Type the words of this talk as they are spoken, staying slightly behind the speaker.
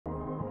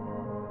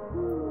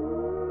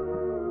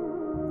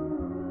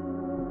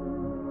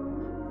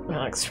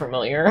That looks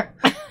familiar.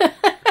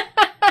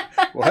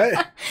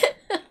 What?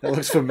 That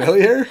looks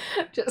familiar?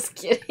 Just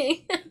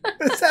kidding.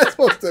 What's that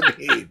supposed to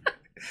mean?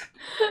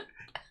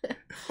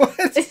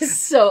 What? This is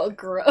so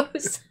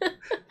gross.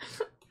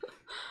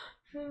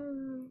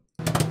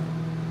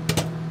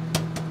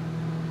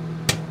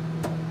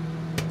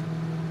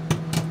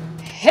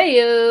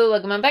 Hey,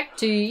 welcome on back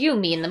to You,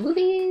 Me, and the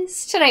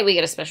Movies. Tonight we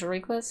get a special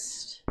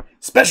request.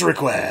 Special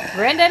request.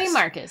 Granddaddy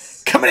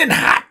Markus. Coming in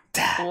hot.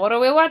 What are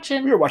we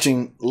watching? We are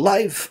watching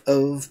Life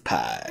of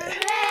Pi.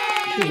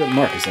 Here's what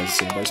Marcus has to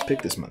say about his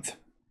pick this month.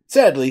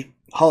 Sadly,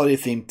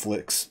 holiday-themed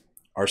flicks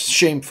are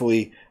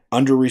shamefully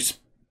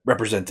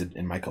underrepresented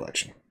in my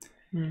collection.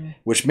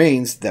 Which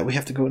means that we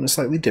have to go in a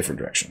slightly different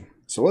direction.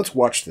 So let's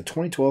watch the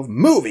 2012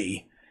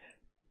 movie,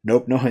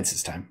 nope, no hints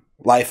this time,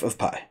 Life of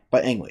Pi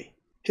by Ang Lee.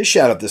 His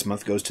shout-out this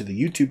month goes to the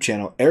YouTube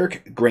channel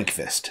Erik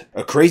Grankvist,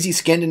 a crazy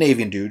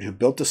Scandinavian dude who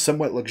built a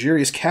somewhat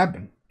luxurious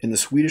cabin in the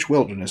Swedish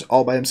wilderness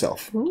all by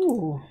himself.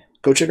 Ooh.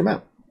 Go check him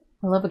out.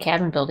 I love a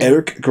cabin building.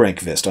 Erik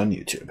Grankvist on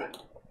YouTube.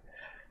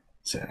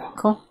 So,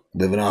 cool.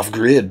 Living off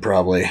grid,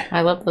 probably.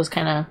 I love those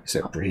kind of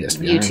Except for he has to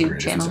be YouTube on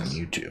grid channels. if he's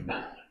on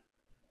YouTube.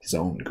 His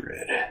own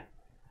grid.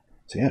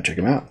 So yeah, check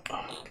him out.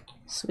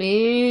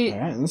 Sweet.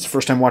 Alright, this is the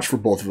first time watch for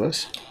both of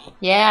us.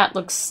 Yeah, it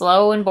looks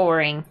slow and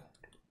boring.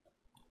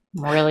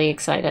 I'm really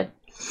excited.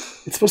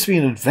 It's supposed to be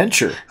an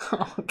adventure.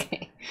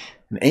 Okay.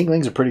 And Ang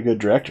Lee's a pretty good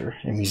director,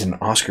 and he's an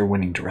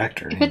Oscar-winning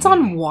director. If it's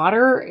on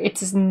water,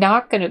 it's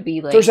not going to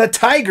be like... There's a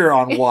tiger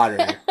on water.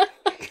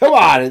 Come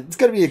on, it's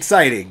going to be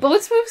exciting. But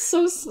let's move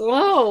so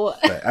slow.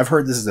 But I've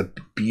heard this is a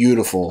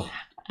beautiful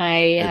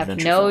I have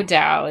adventure no film.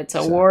 doubt. It's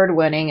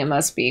award-winning. It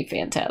must be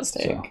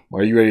fantastic. So,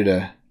 are you ready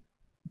to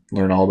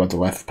learn all about the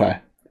Life of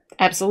Pi?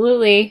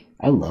 Absolutely.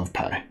 I love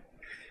pie.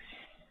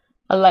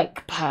 I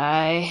like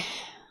pie.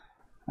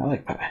 I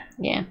like pie.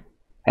 Yeah.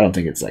 I don't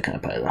think it's that kind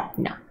of pie, though.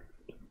 No.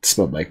 It's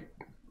spelled like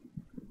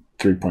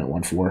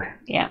 3.14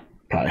 Yeah.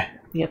 pie.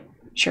 Yep.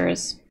 Sure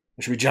is.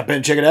 Should we jump in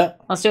and check it out?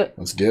 Let's do it.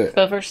 Let's do it.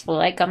 But first,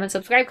 like, comment,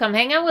 subscribe. Come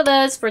hang out with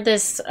us for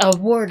this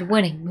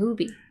award-winning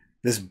movie.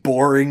 This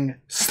boring,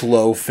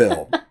 slow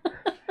film.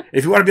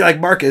 If you want to be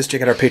like Marcus,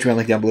 check out our Patreon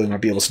link down below. You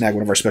might be able to snag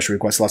one of our special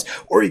request slots.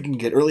 Or you can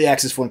get early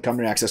access, full income,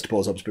 and access to pull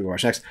us up as we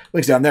watch next.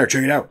 Links down there.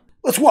 Check it out.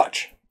 Let's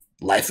watch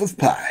Life of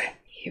Pi.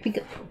 Here we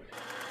go.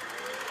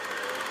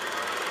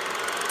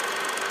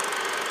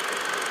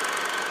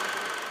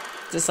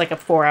 Is this like a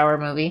 4-hour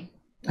movie?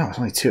 Oh, it's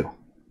only 2.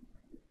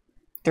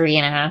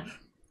 3.5.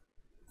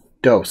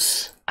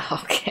 Dose.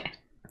 Okay.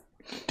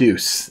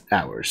 Deuce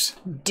hours.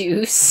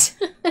 Deuce.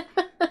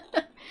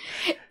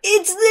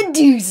 It's the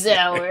deuce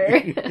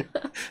hour.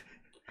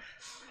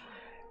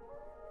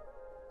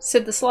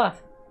 Sid the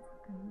Sloth.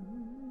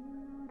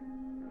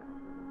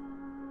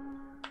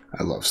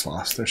 I love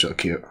sloths. They're so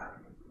cute.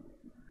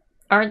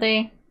 Are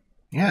they?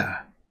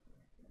 Yeah.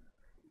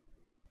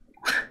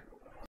 I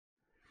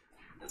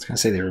was going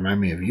to say they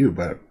remind me of you,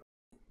 but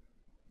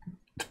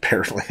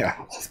apparently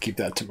I'll keep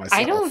that to myself.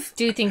 I don't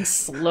do things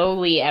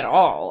slowly at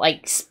all.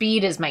 Like,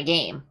 speed is my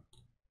game.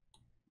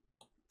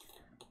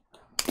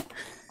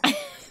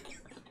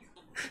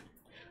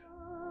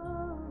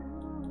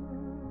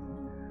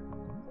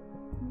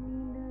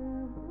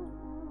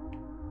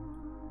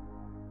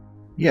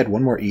 You had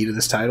one more E to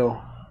this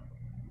title,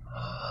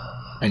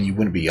 and you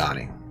wouldn't be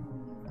yawning.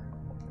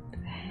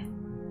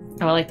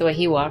 Oh, I like the way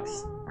he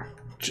walks.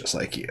 Just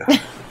like you.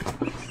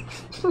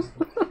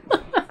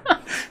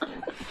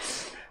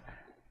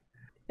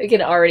 I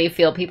can already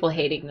feel people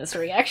hating this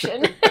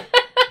reaction.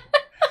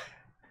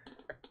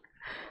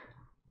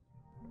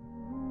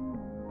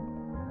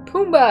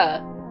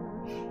 Pumbaa!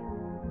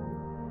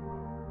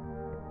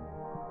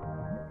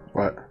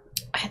 What?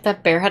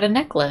 That bear had a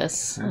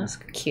necklace. Yeah. That was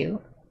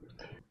cute.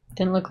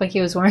 Didn't look like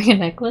he was wearing a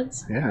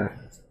necklace. Yeah.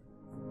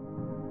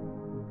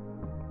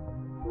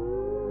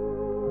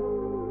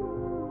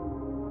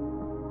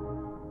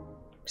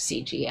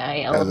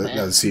 CGI elephant.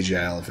 That was a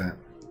CGI elephant.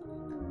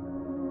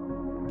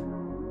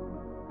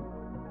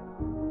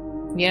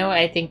 You know,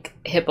 I think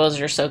hippos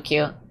are so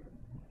cute.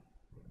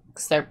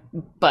 Because their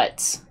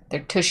butts, their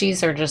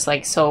tushies are just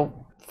like so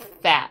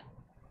fat.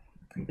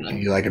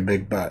 You like a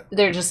big butt.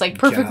 They're just like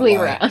perfectly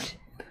Cannot lie. round.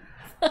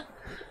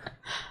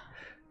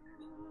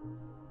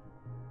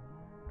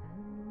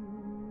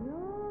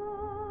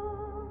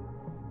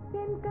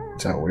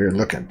 It's a weird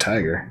looking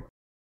tiger.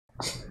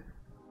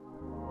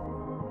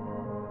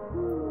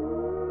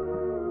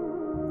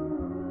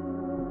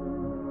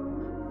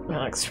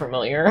 That looks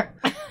familiar.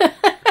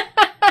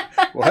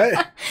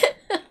 What?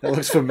 That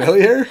looks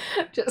familiar?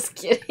 Just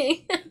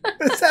kidding.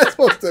 What's that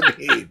supposed to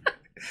mean?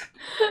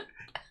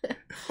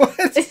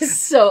 What? This is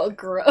so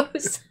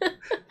gross.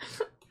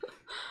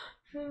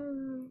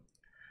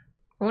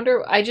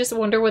 I just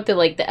wonder what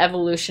the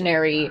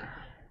evolutionary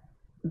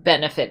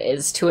benefit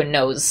is to a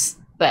nose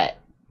that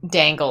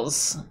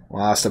dangles.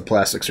 Lost of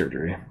plastic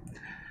surgery.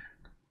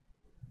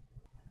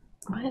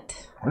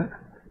 What? What?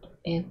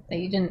 You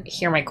didn't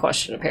hear my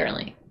question,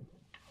 apparently.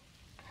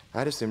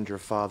 I'd assumed your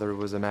father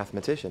was a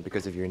mathematician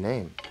because of your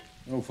name.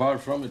 Oh, far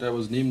from it. I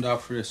was named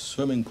after a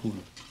swimming pool.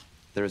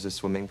 There is a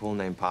swimming pool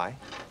named Pi?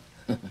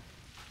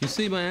 You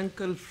see, my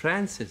uncle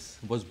Francis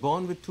was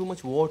born with too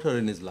much water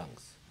in his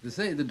lungs. They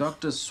say the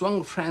doctor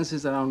swung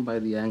Francis around by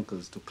the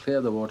ankles to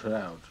clear the water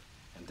out.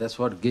 And that's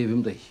what gave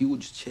him the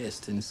huge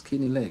chest and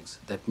skinny legs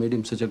that made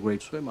him such a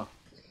great swimmer.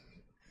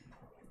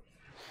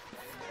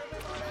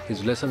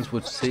 His lessons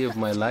would save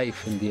my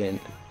life in the end.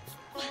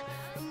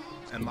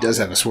 He does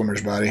have a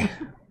swimmer's body.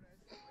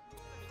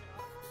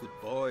 Good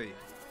boy.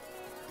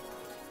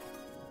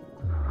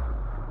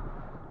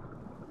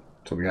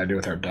 That's what we gotta do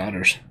with our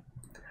daughters.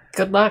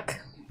 Good luck.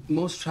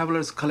 Most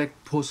travelers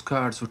collect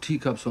postcards or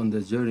teacups on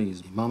their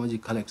journeys.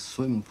 Mamaji collects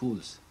swimming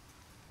pools.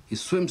 He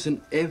swims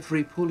in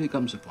every pool he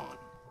comes upon.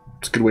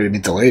 It's a good way to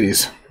meet the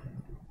ladies.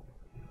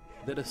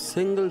 That a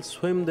single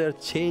swim there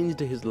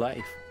changed his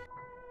life.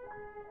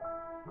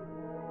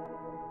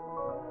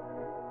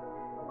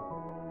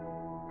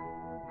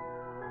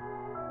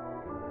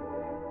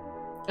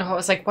 Oh, I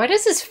was like, why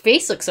does his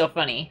face look so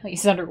funny?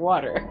 He's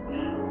underwater.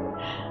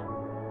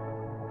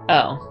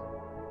 Oh.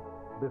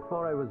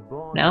 Before I was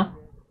born, No?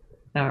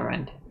 Never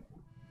mind.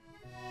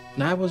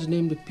 I was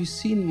named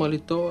Piscine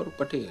Molitor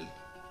Patel.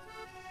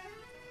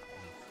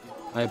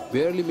 I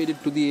barely made it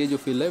to the age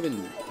of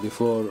 11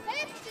 before...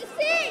 Hey,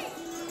 Piscine!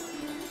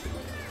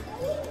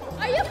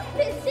 Are you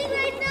pissing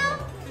right now?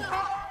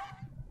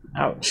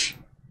 Ouch.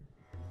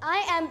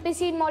 I am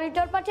Piscine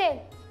Molitor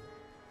Patel,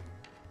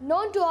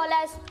 known to all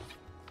as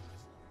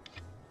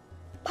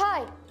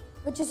pi,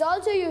 which is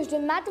also used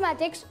in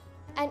mathematics,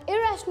 an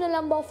irrational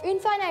number of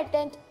infinite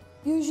tenth,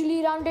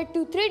 usually rounded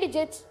to 3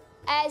 digits,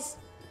 as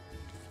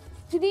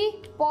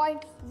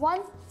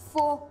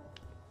 3.14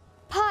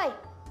 pi.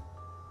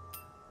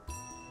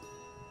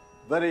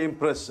 Very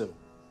impressive.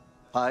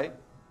 Hi.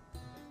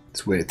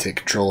 It's a way to take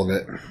control of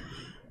it.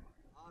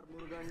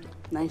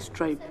 Nice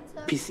try,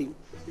 PC.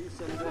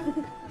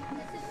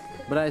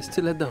 But I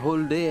still had the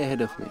whole day ahead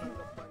of me.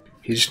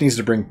 He just needs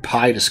to bring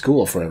pie to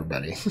school for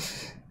everybody.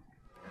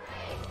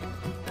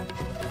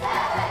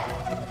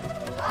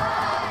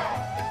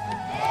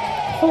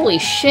 Holy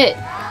shit.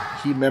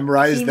 He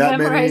memorized that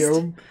many of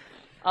them?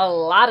 A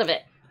lot of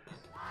it.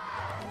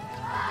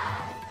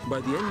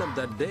 By the end of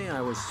that day, I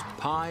was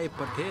Pi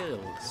Patel,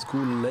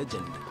 school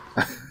legend.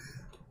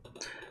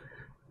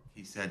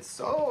 He said,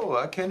 so,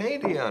 a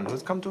Canadian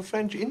who's come to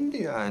French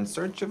India in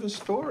search of a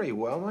story.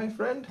 Well, my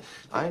friend,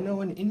 I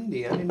know an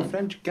Indian in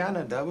French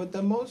Canada with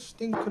the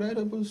most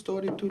incredible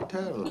story to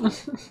tell.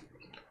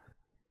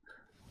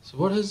 So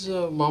what has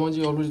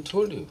Mamaji already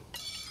told you?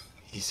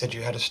 He said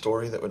you had a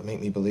story that would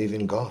make me believe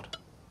in God.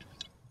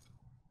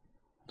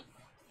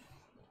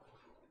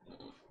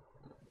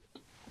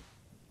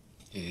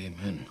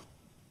 Amen.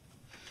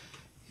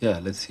 Yeah,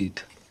 let's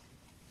eat.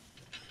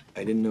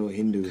 I didn't know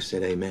Hindus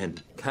said amen.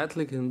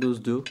 Catholic Hindus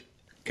do.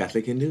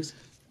 Catholic Hindus?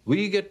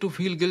 We get to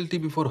feel guilty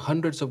before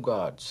hundreds of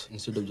gods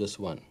instead of just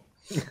one.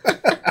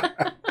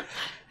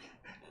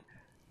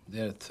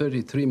 There are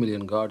 33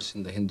 million gods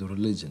in the Hindu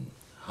religion.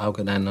 How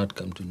can I not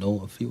come to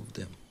know a few of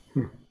them?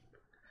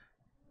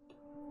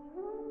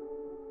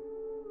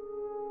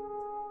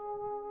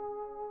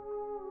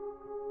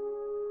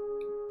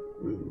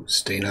 Ooh,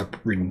 staying up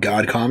reading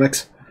God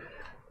comics?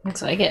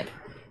 Looks like it.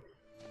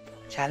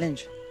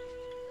 Challenge.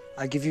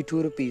 I'll give you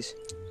 2 rupees.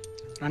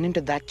 Run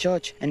into that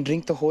church and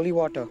drink the holy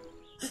water.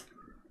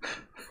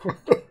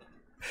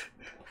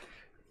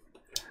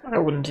 I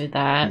wouldn't do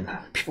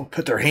that. People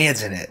put their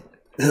hands in it.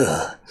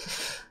 Ugh.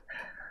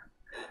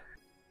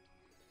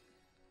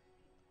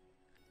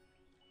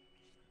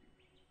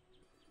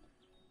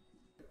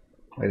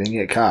 I didn't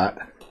get caught.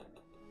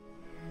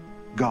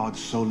 God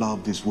so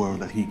loved this world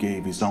that he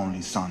gave his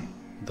only son.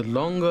 The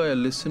longer I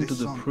listened to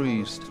the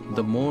priest,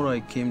 the more I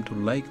came to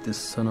like this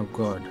Son of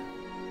God.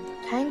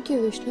 Thank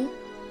you, Vishnu,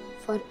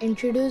 for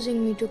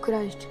introducing me to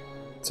Christ.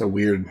 It's a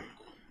weird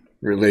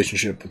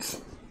relationship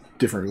with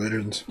different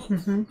religions.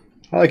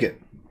 I like it.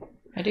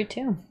 I do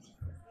too.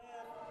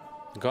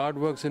 God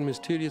works in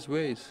mysterious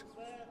ways.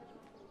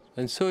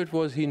 And so it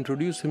was he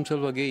introduced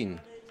himself again,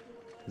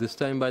 this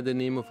time by the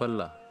name of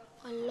Allah.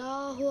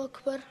 Allahu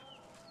Akbar.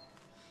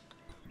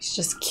 He's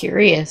just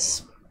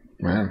curious.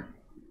 Man.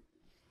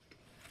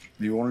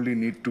 You only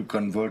need to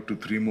convert to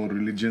 3 more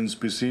religions,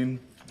 Piscine,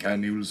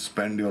 and you will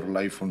spend your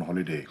life on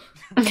holiday.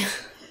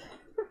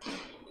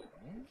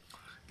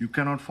 You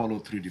cannot follow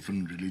 3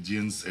 different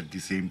religions at the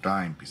same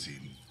time,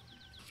 Piscine.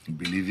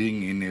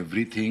 Believing in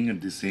everything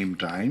at the same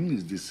time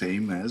is the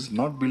same as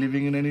not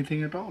believing in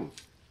anything at all.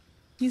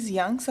 He's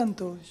young,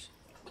 Santosh.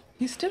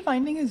 He's still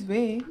finding his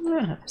way.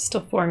 Yeah,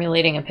 still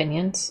formulating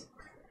opinions.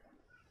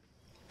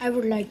 I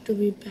would like to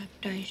be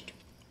baptized.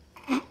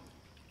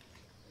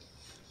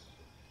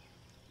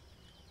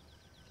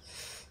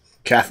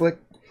 Catholic?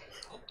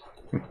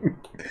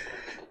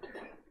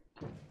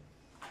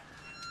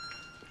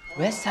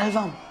 Where's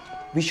Salvam?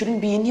 We shouldn't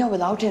be in here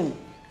without him.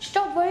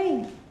 Stop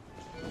worrying.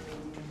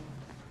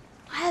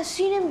 I have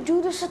seen him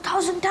do this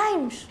 1,000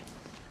 times.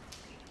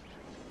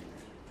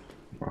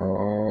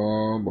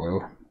 Oh,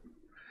 boy.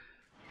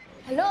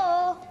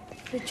 Hello,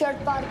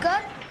 Richard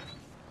Parker.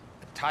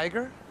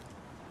 tiger?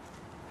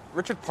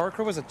 Richard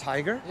Parker was a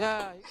tiger?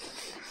 Yeah.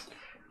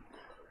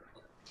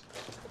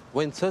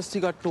 When Thirsty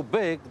got too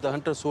big, the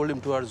hunter sold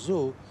him to our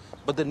zoo,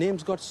 but the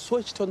names got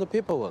switched on the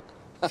paperwork.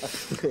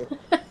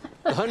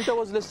 The hunter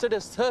was listed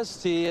as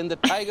Thirsty, and the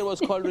tiger was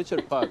called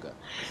Richard Parker.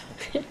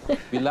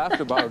 We laughed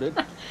about it,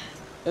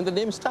 and the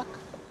name stuck.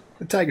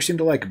 The tiger seemed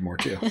to like him more,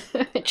 too.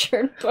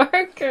 Richard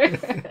Parker.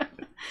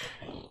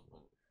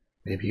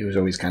 Maybe he was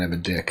always kind of a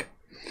dick.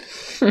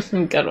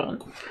 Good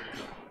one.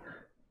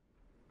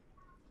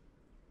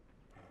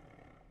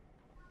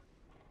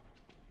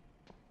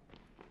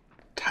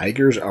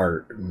 Tigers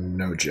are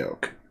no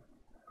joke.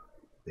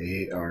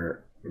 They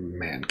are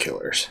man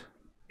killers.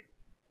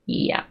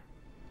 Yeah.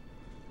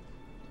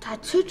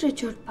 That's it,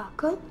 Richard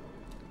Parker.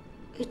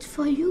 It's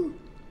for you.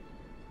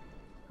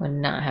 Would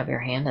not have your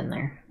hand in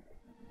there.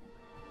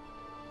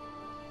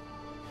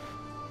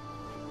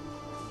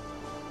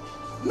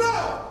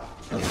 No!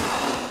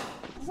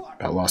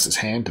 About lost his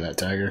hand to that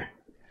tiger.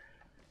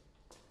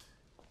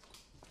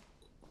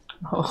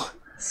 Oh,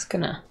 it's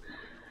gonna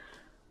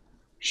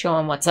show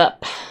him what's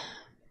up.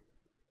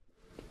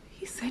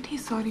 He said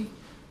he's sorry.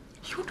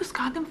 You want to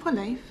scar them for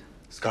life?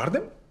 Scar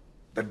them?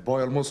 That boy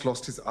almost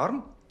lost his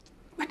arm.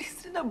 But he's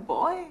still a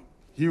boy.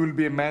 He will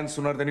be a man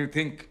sooner than you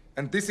think.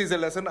 And this is a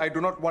lesson I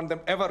do not want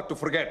them ever to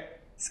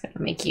forget. It's gonna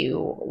make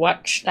you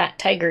watch that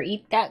tiger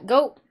eat that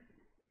goat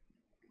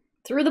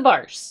through the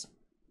bars.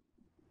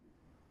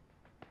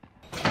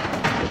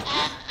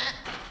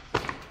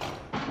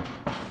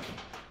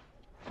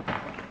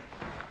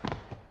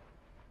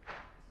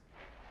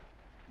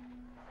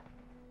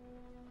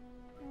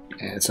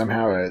 And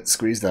somehow it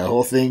squeezed the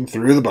whole thing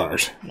through the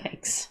bars.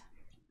 Yikes.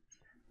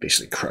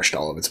 Basically crushed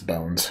all of its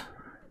bones.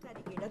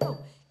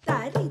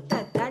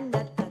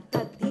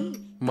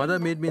 Mother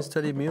made me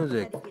study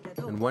music,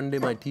 and one day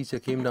my teacher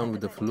came down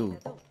with the flu.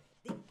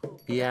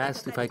 He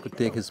asked if I could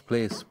take his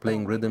place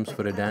playing rhythms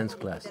for a dance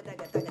class.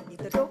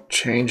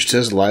 Changed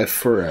his life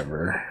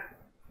forever.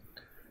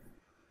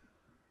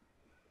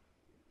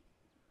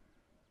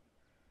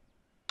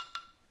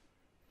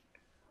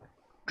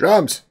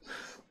 Drums!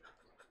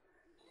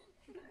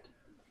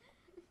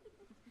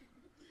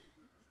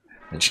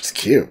 And she's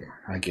cute.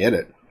 I get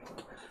it.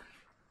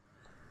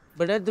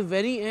 But at the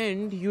very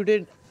end, you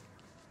did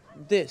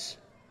this.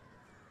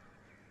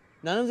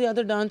 None of the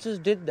other dancers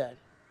did that.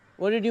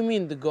 What did you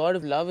mean? The god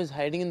of love is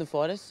hiding in the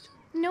forest?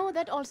 No,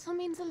 that also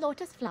means a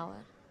lotus flower.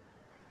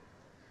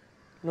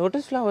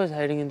 Lotus flower is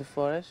hiding in the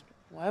forest?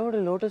 Why would a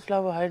lotus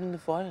flower hide in the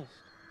forest?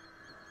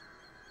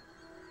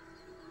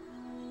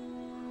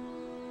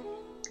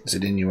 Is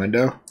it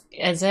innuendo?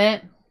 Is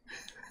it?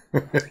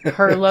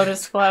 Her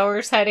lotus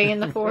flowers hiding in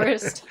the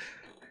forest?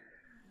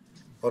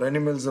 Our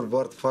animals are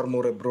worth far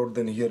more abroad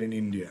than here in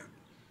India.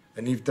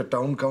 And if the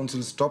town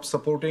council stops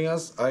supporting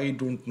us, I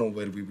don't know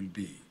where we will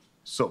be.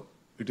 So,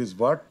 it is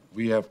what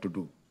we have to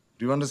do.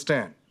 Do you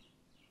understand?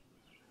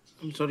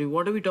 I'm sorry,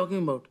 what are we talking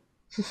about?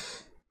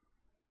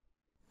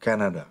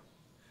 Canada.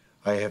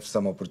 I have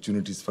some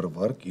opportunities for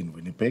work in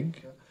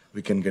Winnipeg.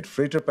 We can get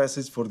freighter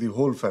passage for the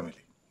whole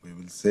family. We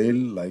will sail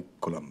like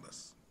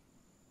Columbus.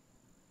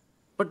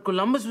 But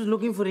Columbus was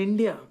looking for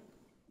India.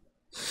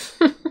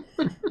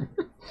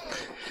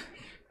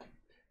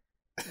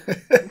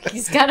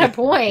 He's got a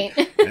point.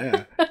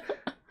 Yeah.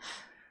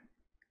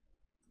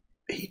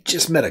 He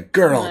just met a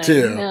girl,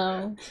 too.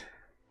 No.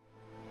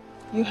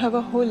 You have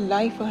a whole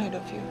life ahead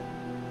of you.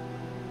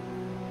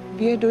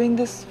 We are doing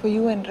this for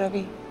you and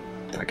Ravi.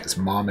 Like his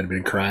mom had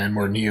been crying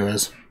more than he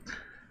was.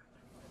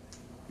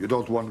 You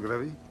don't want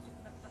gravy?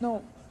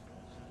 No.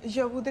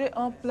 Je voudrais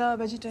un plat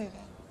végétarien.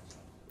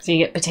 So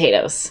you get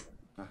potatoes.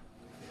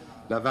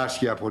 La vache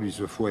qui a produit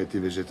ce foie était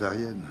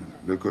végétarienne.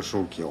 Le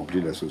cochon qui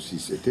remplit la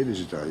saucisse était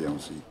végétarien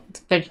aussi.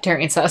 It's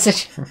vegetarian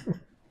sausage.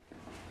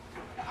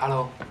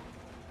 Hello.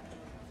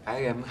 I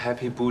am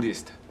happy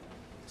Buddhist.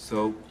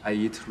 So I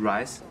eat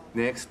rice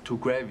next to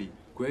gravy.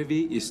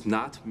 Gravy is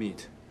not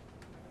meat.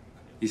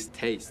 It's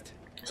taste.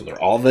 So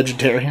they're all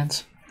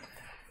vegetarians?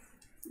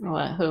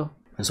 What? Who?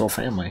 His whole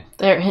family.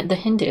 They're the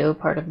Hindu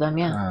part of them,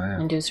 yeah. Oh, yeah.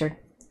 Hindus are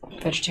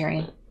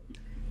vegetarian.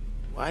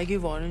 Why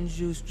give orange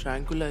juice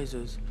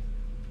tranquilizers?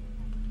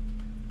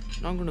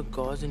 It's not gonna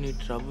cause any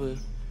trouble.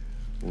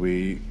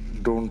 We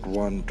don't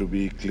want to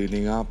be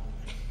cleaning up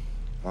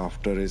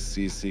after a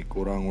seasick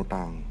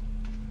orangutan,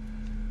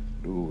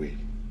 do we?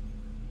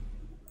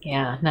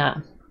 Yeah,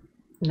 no,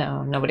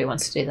 nobody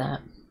wants to do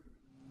that.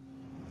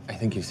 I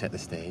think you set the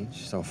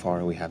stage. So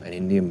far, we have an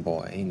Indian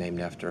boy named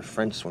after a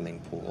French swimming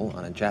pool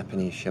on a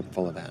Japanese ship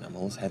full of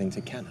animals heading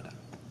to Canada.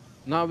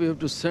 Now we have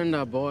to send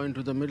our boy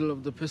into the middle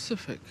of the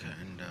Pacific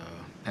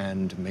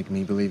and make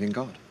me believe in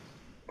God.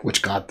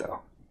 Which God,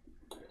 though?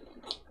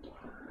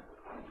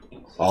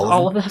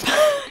 All of them.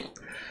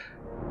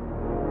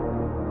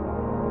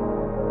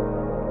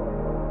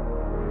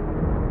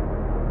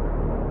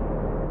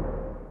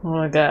 Oh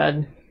my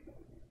god.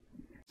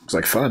 Looks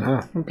like fun,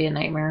 huh? It'd be a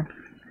nightmare.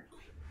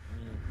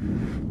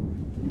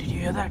 Did you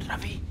hear that,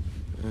 Ravi?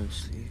 I'm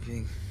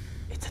sleeping.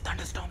 It's a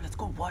thunderstorm. Let's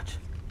go watch.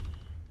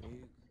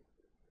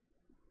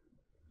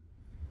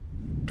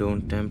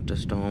 Don't tempt a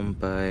storm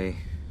by...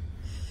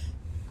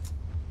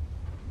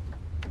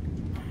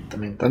 I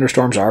mean,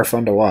 thunderstorms are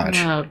fun to watch.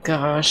 Oh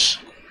gosh.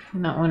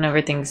 Not when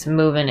everything's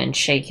moving and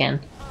shaking.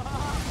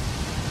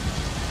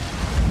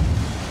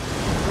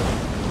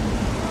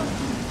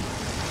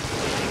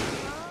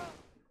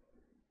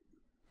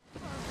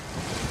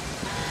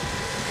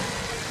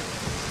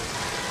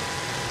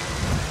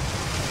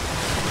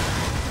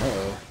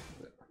 Uh-oh.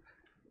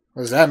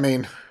 What does that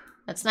mean?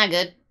 That's not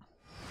good.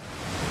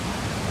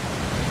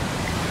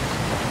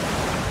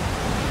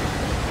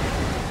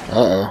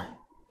 Uh-oh.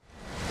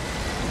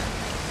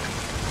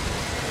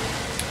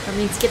 That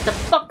means get the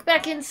fuck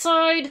back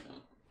inside!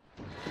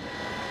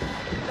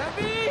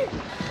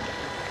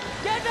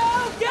 Get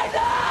out! Get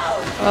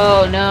out!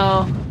 Oh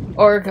no.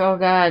 Or, oh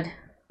god.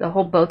 The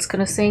whole boat's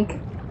gonna sink?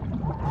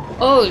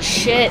 Oh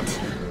shit.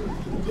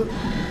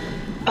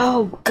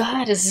 Oh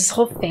god, is this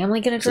whole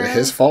family gonna Is drown? it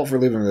his fault for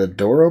leaving the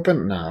door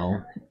open?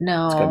 No.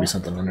 No. It's gotta be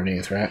something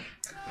underneath, right?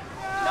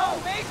 No,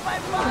 make my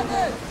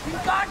father! You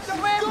can't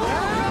swim!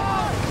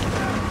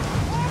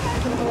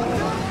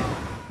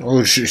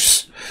 Oh,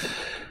 jeez.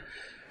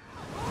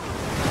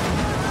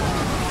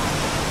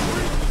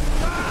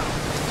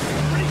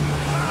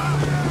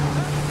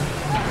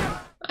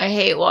 I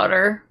hate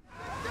water.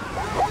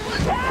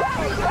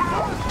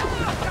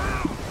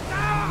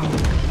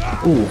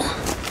 Ooh.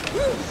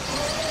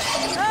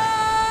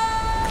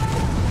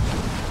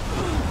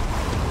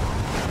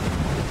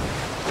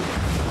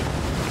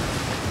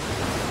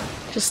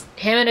 Just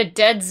him and a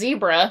dead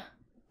zebra.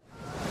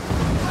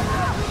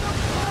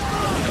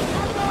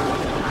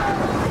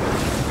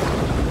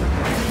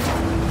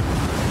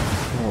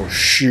 Oh,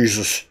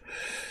 Jesus.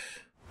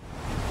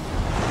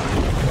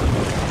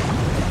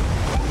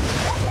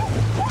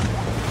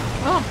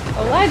 Oh,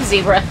 a live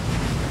zebra.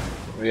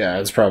 Yeah,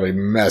 it's probably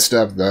messed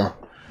up, though.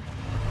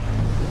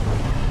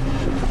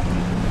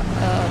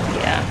 Oh,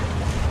 yeah.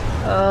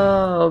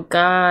 Oh,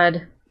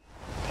 God.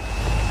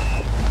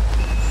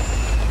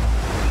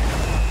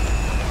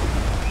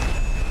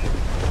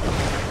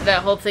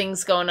 That whole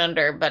thing's going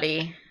under,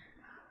 buddy.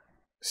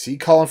 Is he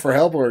calling for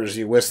help, or is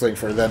he whistling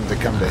for them to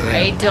come to him?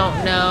 I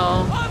don't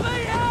know.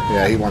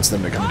 Yeah, he wants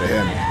them to come to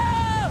him.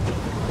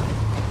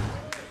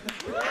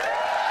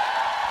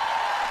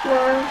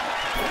 Mom,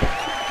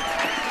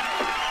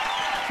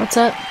 What's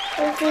up?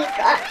 we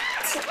forgot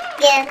to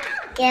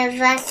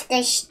give us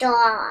the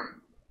straw.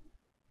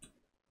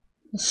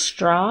 A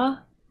straw?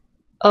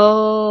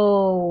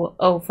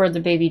 Oh, for the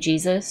baby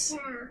Jesus? Yeah.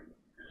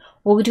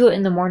 We'll do it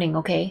in the morning,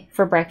 okay?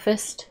 For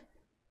breakfast.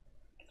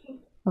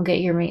 I'll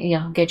get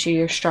I'll get you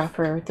your straw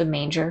for the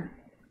manger.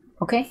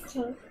 Okay? Okay.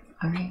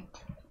 All right.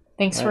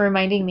 Thanks All for right.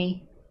 reminding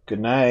me. Good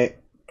night.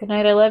 Good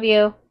night. I love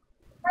you.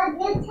 Love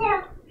you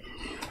too.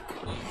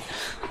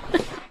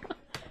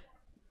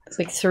 It's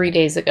like 3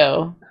 days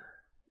ago.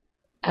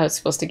 I was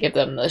supposed to give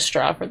them the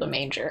straw for the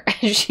manger.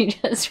 She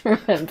just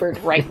remembered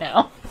right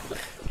now.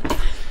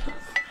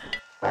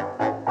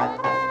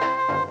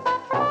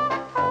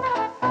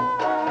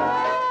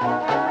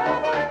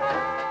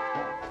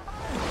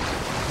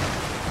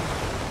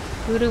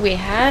 Who do we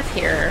have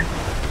here?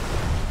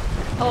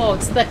 Oh,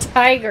 it's the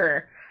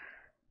tiger.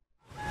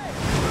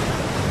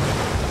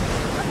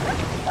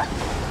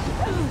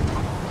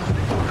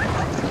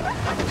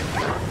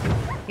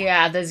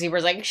 Yeah, the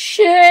zebra's like,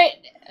 shit!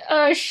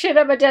 Oh shit,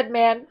 I'm a dead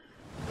man.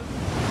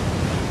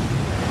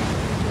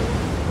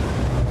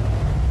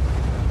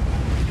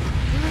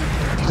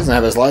 He doesn't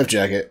have his life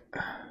jacket.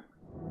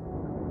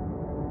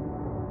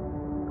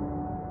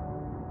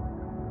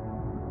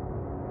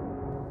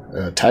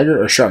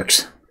 Tiger or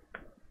sharks?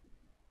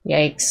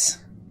 Yikes.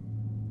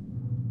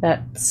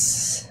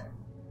 That's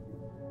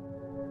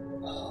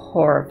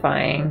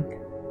horrifying.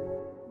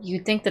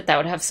 You'd think that that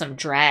would have some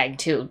drag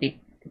too. It would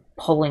be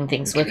pulling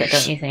things with it,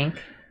 don't you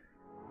think?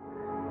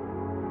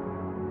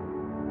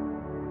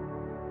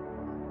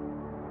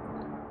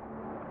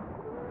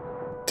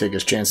 Take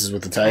his chances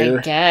with the tiger?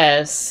 I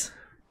guess.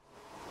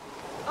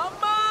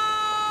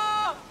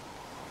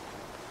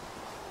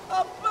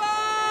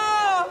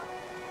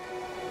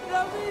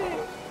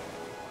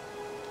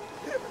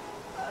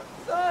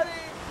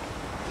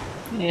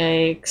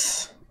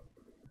 Yikes.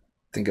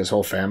 Think his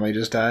whole family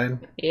just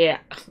died? Yeah,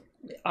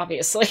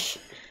 obviously.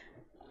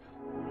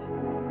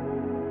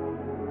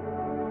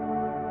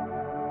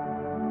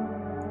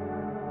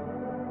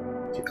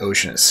 The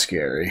ocean is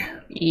scary.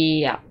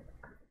 Yeah.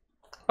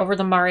 Over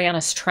the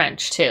Marianas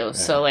Trench, too,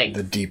 so like...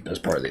 The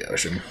deepest part of the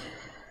ocean.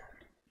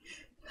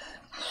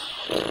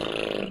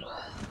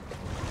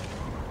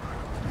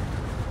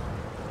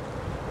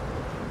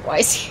 Why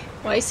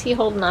is he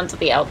holding on to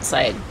the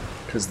outside?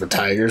 Because the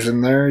tiger's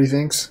in there, he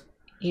thinks?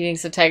 He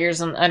thinks the tiger's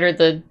under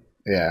the...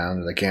 Yeah,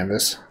 under the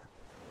canvas.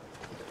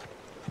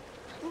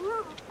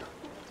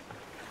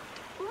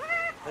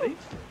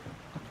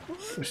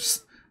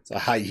 There's a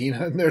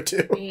hyena in there,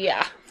 too.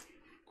 Yeah.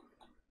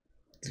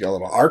 He's got a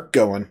little arc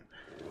going.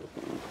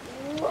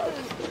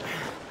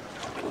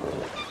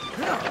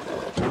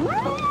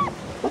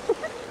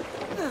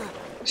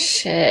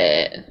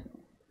 Shit.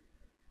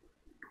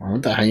 Well, Why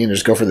don't the hyena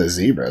just go for the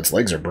zebra? Its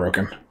legs are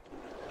broken.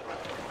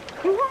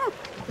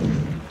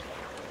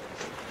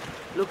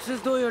 Looks as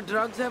though your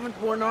drugs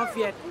haven't worn off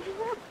yet.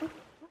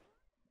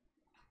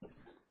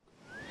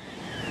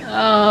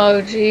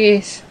 Oh,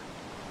 jeez.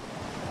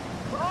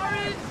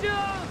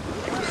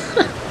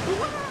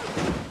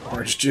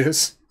 Orange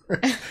juice?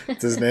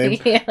 That's his name?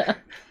 Yeah.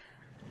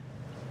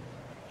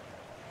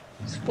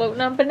 Just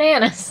floating on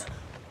bananas.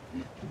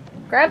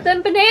 Grab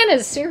them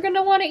bananas, you're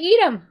gonna want to eat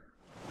them.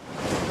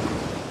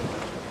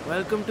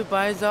 Welcome to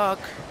Pizark.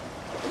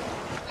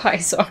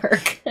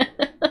 Pizark.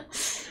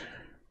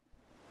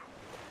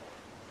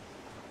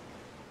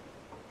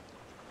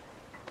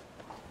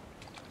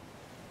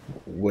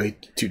 Way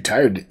too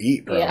tired to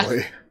eat,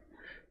 probably. Yeah.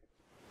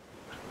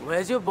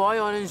 Where's your boy,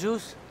 Orange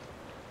Juice?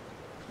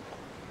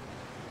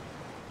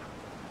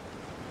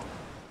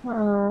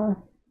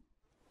 Oh.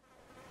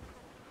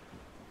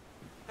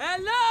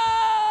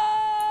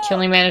 Hello! Can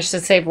only manage to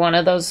save one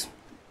of those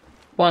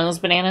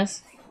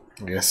bananas?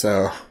 I guess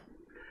so.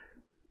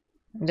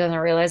 He doesn't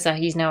realize that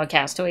he's now a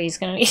castaway. He's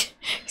gonna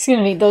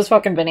need those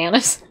fucking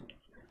bananas.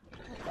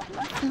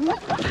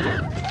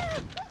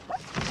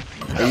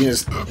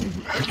 Hyenas.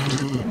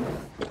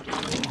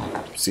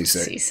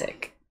 Seasick.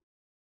 Seasick.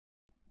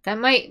 That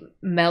might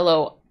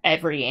mellow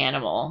every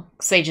animal,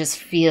 because they just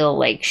feel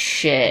like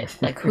shit.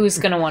 Like, who's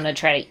gonna want to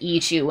try to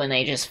eat you when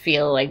they just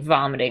feel like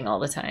vomiting all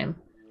the time?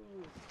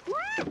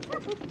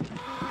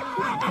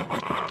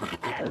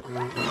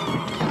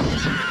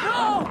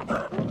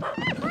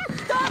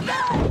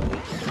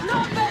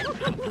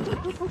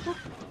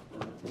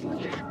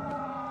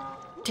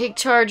 Take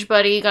charge,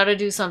 buddy. Gotta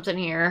do something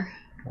here.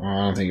 I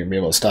don't think you'll be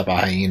able to stop a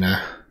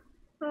hyena.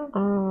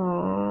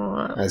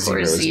 Oh, That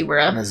poor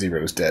zebra. That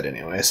zebra was dead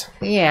anyways.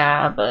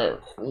 Yeah, but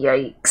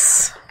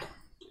yikes.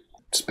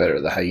 It's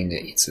better the hyena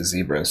eats the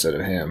zebra instead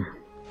of him.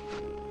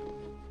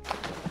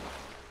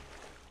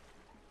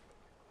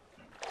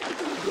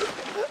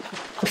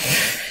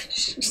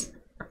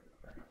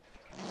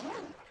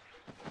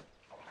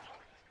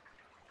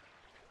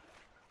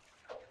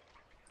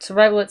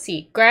 Survival at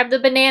sea. Grab the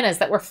bananas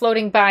that were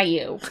floating by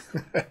you.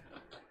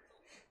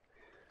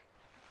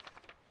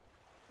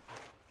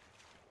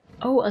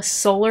 Oh, a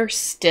solar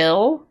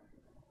still?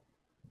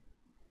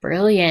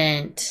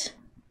 Brilliant.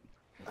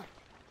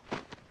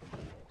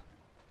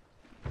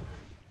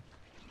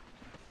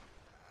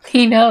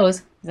 He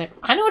knows. He's like,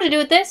 I know what to do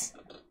with this.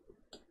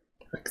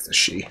 Like the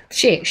she.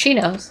 She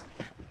knows.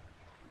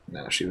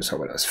 No, she was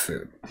hoping it was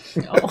food.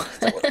 Oh.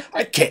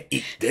 I can't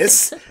eat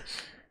this.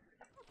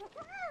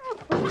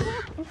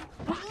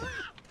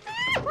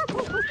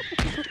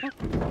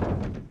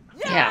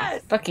 Yeah,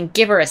 fucking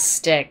give her a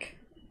stick.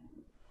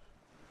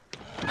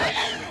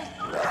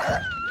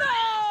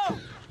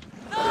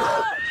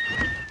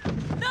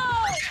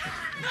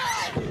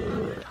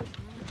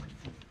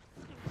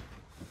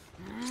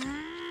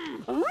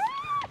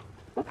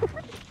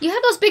 You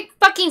have those big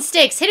fucking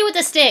sticks. Hit it with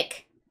a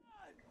stick.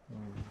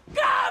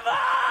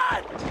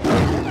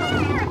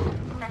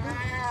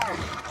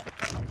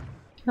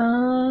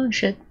 Oh,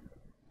 shit.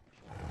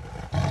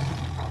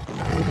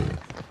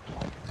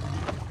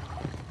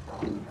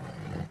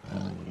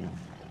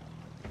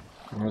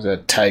 What was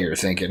that tiger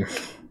thinking?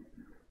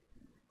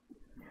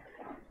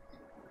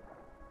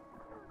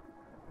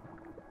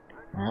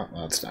 Well,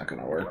 that's not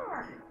gonna work.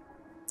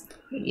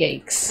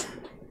 Yikes.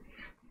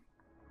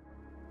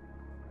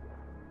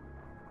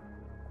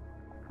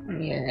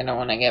 You're gonna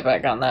want to get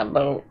back on that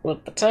boat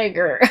with the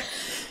tiger.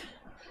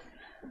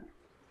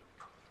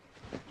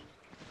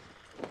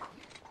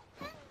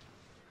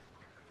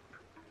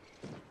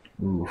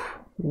 Oof.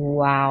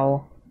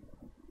 Wow.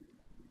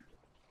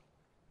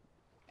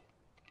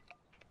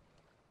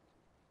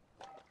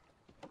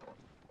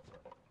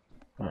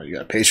 Oh, you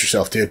gotta pace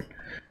yourself, dude.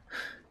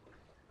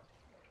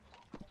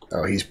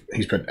 Oh, he's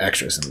putting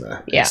extras in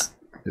the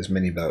his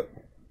mini boat.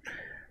 I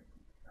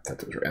thought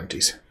those were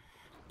empties.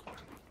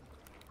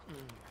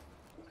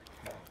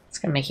 It's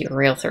gonna make you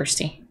real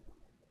thirsty.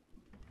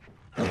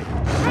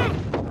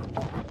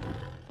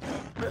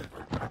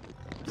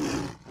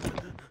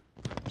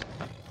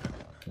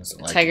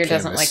 The tiger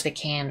doesn't like the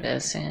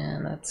canvas,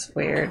 and that's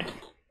weird.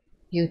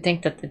 You'd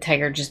think that the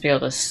tiger would just be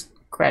able to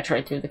scratch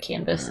right through the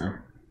canvas. Yeah.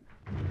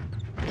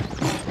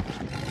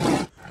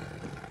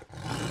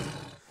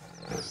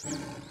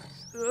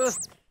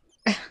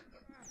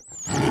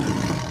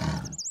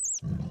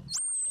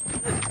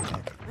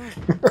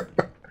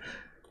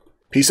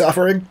 Peace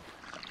offering?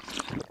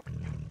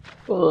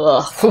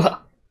 Ugh.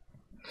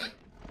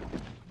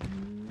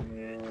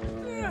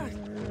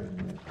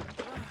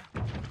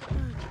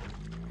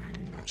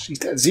 She's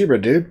that zebra,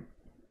 dude.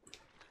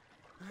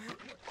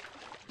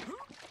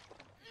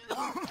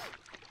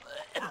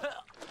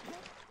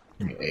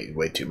 You ate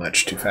way too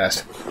much, too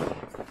fast.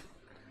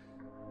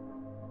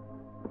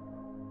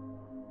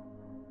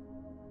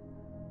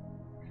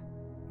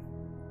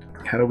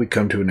 How do we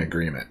come to an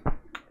agreement?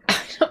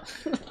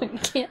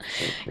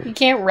 You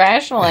can't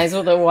rationalize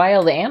with a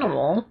wild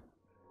animal.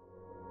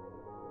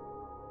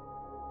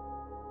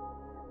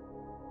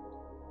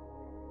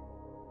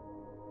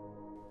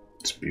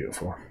 It's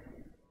beautiful.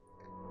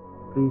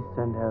 Please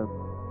send help.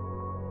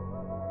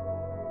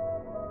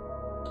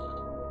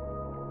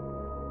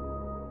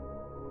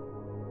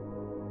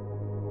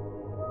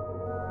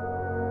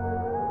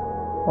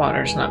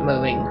 Water's not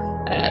moving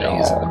at all.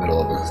 He's in the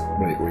middle of a,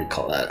 what do you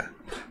call that?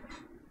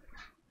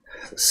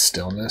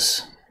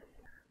 Stillness.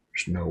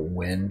 There's no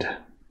wind.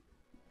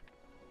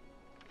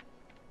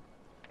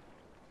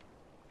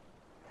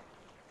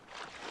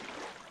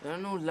 There are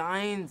no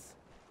lines.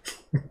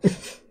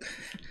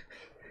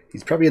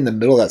 He's probably in the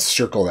middle of that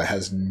circle that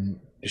is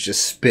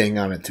just spinning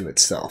on it to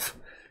itself.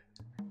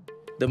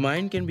 The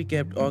mind can be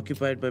kept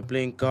occupied by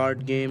playing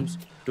card games,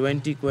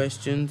 20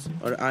 questions,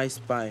 or I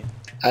Spy.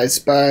 I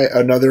spy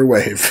another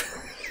wave.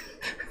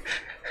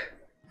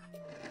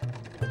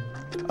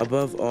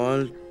 Above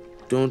all,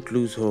 don't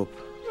lose hope.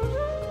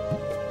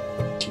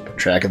 Keep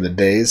track of the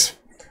days.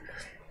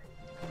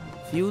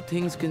 Few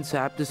things can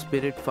sap the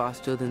spirit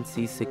faster than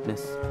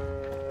seasickness.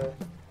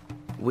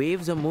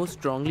 Waves are most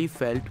strongly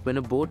felt when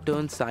a boat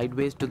turns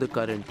sideways to the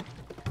current.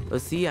 A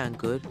sea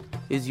anchor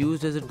is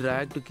used as a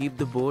drag to keep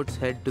the boat's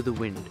head to the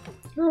wind.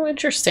 Oh,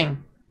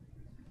 interesting.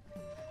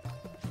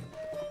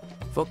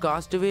 For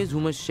castaways who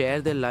must share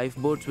their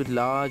lifeboats with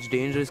large,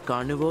 dangerous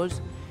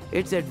carnivores,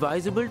 it's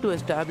advisable to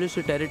establish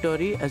a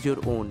territory as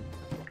your own.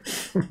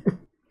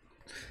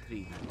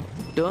 3.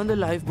 Turn the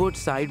lifeboat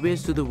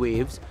sideways to the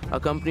waves,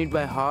 accompanied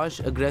by harsh,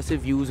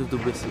 aggressive use of the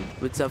whistle.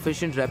 With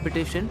sufficient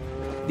repetition,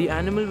 the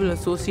animal will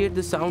associate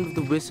the sound of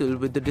the whistle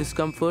with the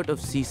discomfort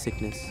of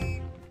seasickness.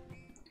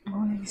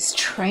 Oh, he's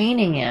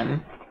training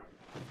him.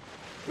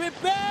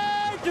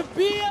 Prepare to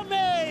be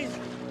amazed!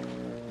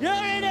 Here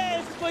it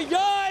is for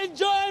your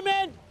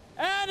enjoyment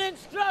and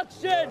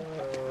instruction!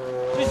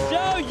 The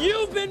show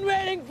you've been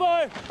waiting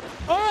for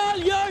all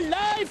your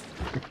life!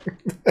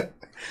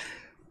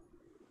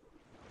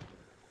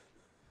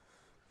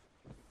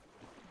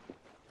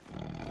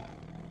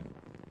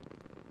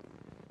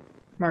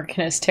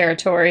 Marking his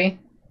territory.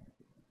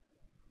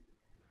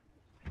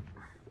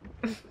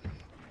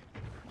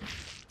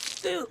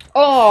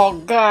 Oh,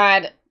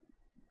 God.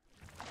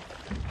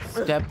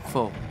 Step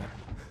 4.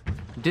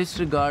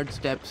 Disregard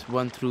steps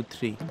 1 through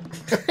 3.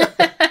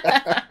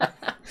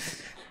 At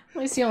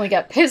least he only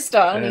got pissed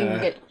on. He didn't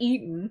even get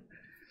eaten.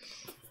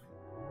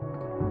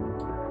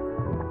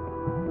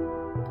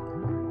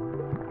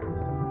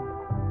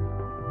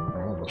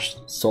 Well, the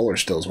solar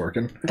still's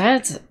working.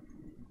 That's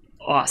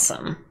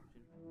awesome.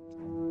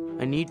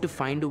 I need to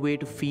find a way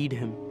to feed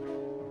him.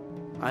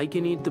 I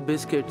can eat the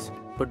biscuits,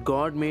 but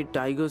God made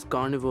tigers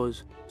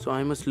carnivores, so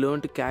I must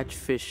learn to catch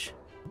fish.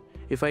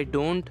 If I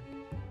don't,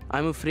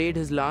 I'm afraid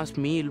his last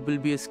meal will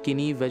be a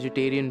skinny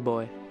vegetarian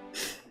boy.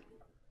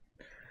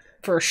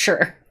 For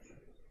sure.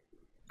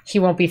 He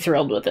won't be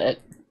thrilled with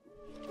it.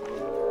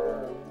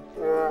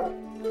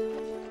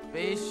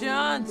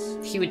 Patience!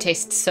 He would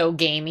taste so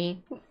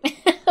gamey.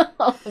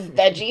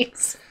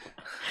 Veggies.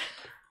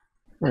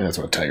 I mean, that's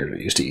what tigers are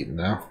used to eating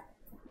now.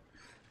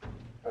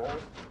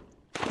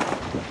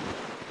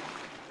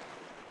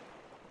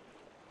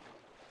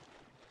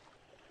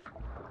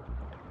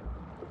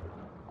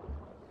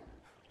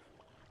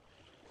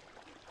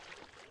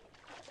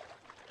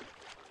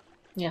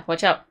 Yeah,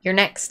 watch out. You're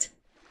next.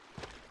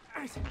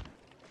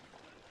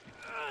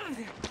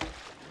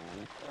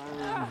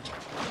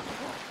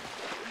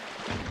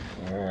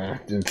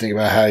 Didn't think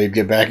about how you'd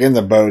get back in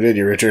the boat, did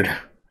you, Richard?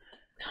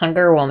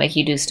 Hunger will make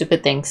you do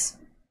stupid things.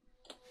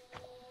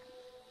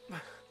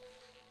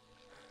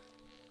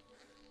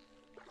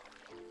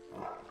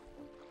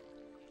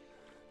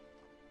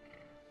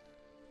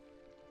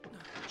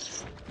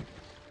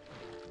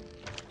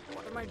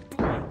 What am I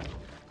doing?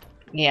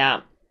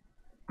 Yeah.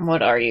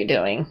 What are you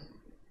doing?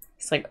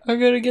 He's like, I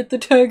gotta get the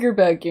tiger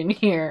back in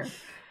here.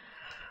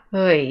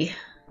 Oy.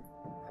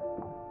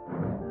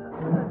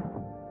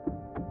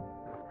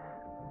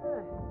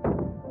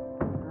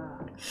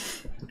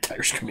 The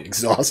tiger's gonna be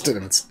exhausted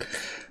and it's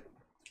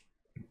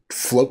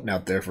floating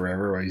out there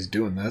forever while he's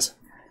doing this.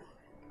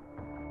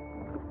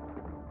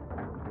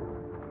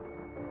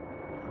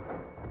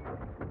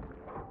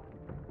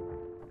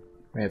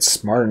 I mean, it's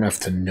smart enough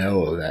to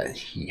know that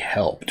he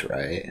helped,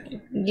 right?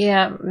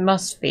 Yeah,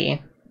 must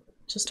be.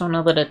 Just don't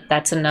know that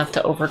that's enough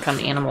to overcome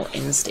animal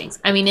instincts.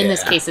 I mean, in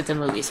this case, it's a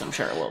movie, so I'm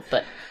sure it will,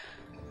 but...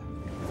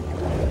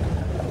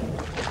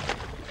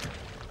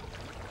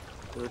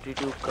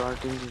 32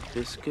 cartons of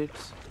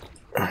biscuits.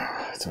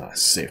 It's not a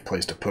safe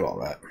place to put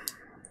all that.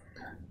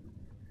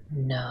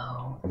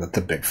 No. Well, that the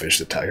big fish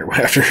the tiger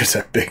went after is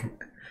that big.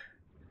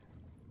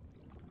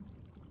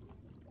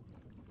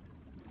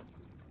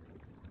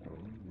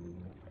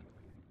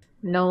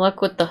 No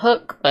luck with the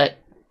hook, but...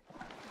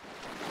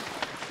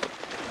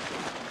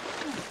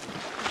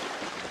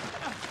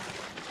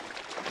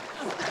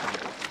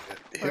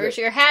 Where's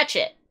your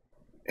hatchet?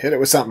 Hit it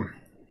with something.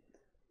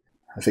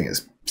 I think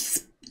it's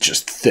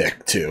just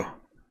thick, too.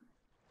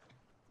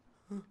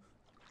 I'm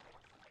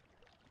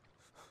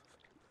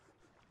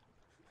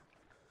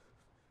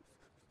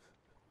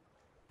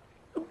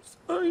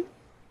sorry.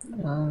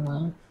 Oh,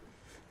 well.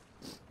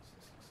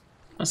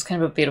 It's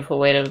kind of a beautiful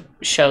way to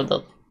show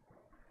the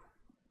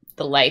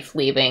life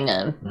leaving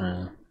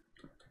and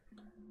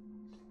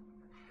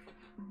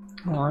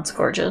well, it's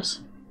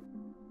gorgeous.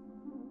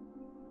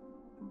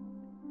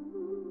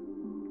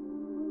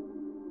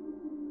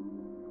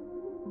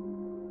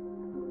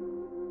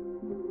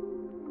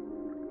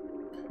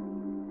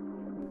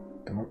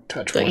 Don't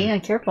touch But one. yeah,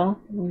 careful.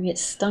 You get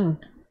stung.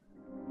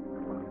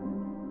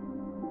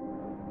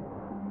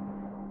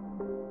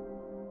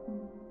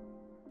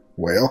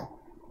 Whale.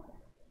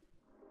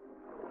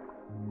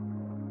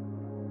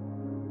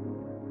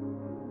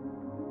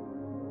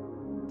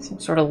 Some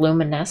sort of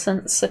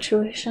luminescence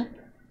situation.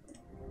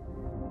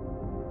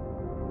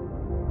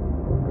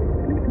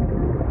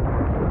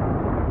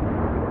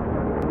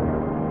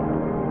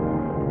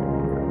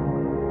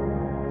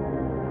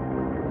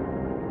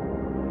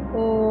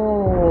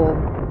 Oh,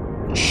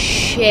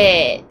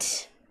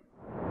 shit.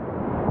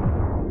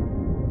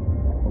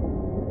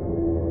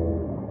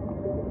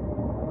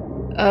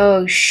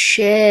 Oh,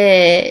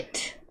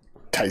 shit.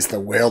 Ties the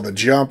whale to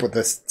jump with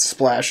this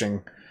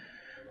splashing.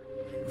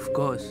 Of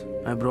course,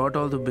 I brought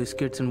all the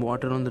biscuits and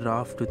water on the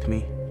raft with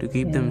me to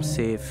keep them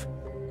safe.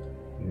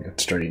 You have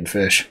to start eating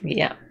fish.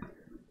 Yeah.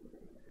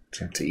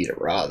 You have to eat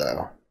it raw,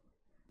 though.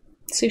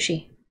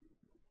 Sushi.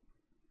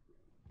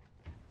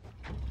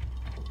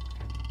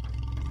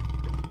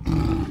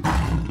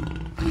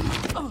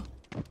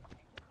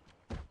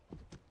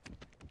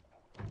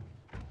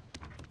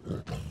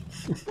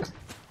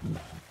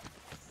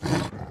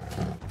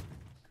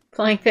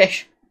 Flying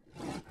fish.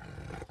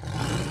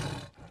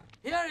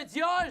 Here, it's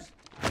yours!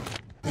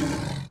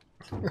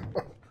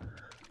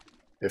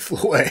 It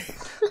flew away.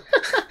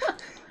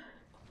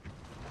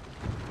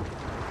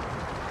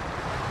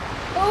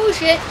 Oh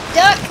shit,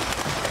 duck!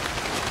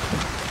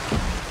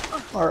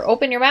 Or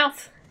open your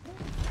mouth.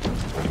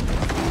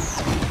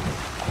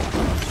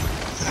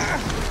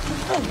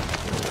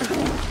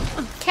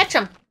 Catch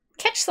him.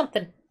 Catch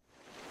something.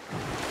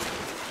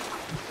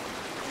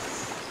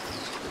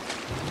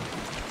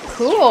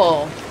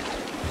 Cool.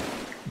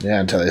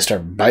 Yeah, until they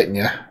start biting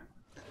you.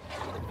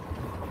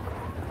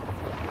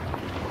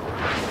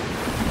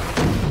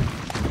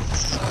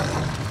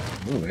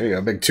 Ooh, there you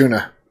go, big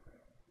tuna.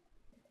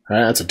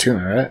 Alright, that's a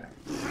tuna, right?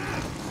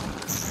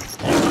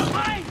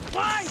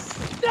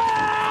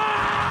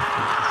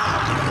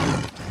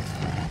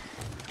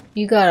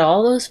 You got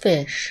all those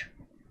fish.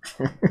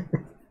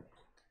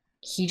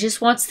 He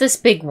just wants this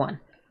big one.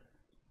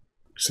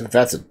 So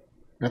that's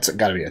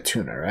gotta be a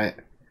tuna, right?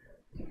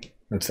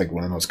 That's like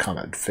one of those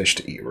common fish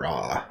to eat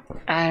raw.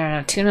 I don't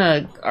know.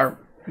 Tuna are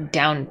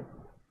down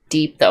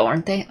deep, though,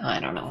 aren't they? I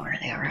don't know where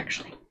they are,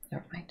 actually.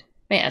 Never mind.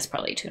 Yeah, it's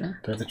probably tuna.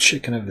 They're the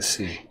chicken of the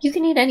sea. You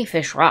can eat any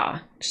fish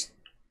raw. Just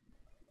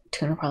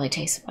tuna probably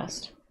tastes the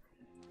best.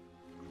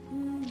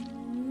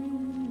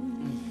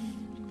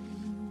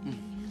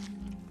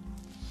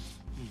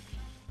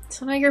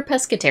 So now you're a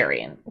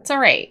pescatarian. It's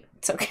alright.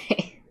 It's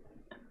okay.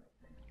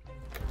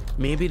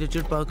 Maybe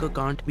Richard Parker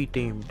can't be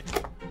tamed,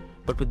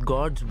 but with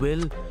God's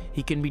will,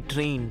 he can be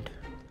trained.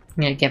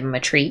 You gonna give him a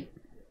treat?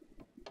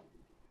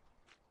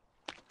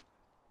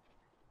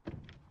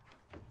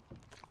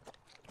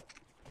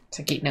 It's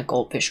like eating a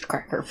goldfish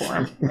cracker for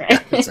him.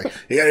 Right? It's like,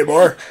 you got any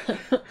more?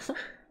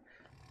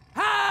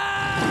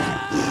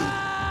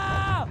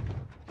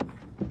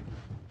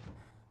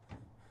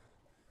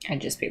 I'd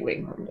just be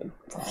waiting for him to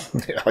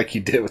fall. Yeah, like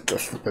you did with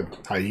the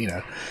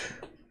hyena.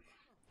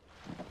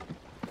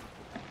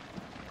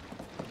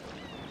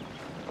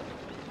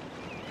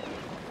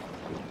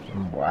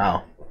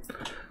 Wow.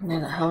 Where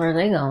the hell are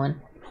they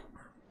going?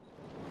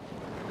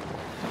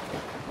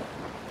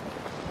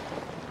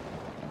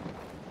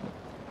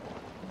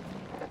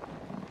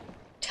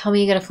 Tell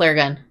me you got a flare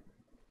gun.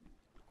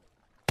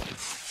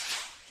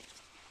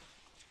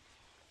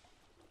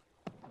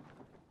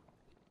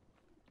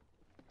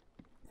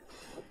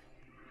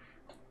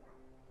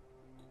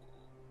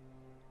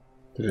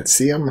 Did it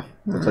see him?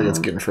 Looks like it's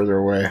getting further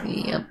away.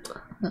 Yep.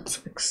 That's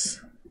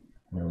fix.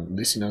 Well, at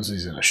least he knows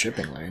he's in a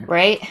shipping lane.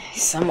 Right?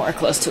 He's somewhere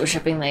close to a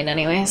shipping lane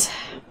anyways.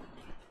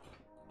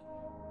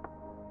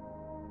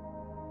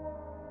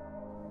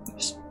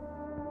 Just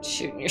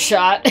shooting your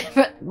shot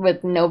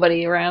with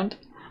nobody around.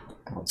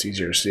 Well, it's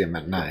easier to see him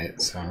at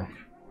night, so...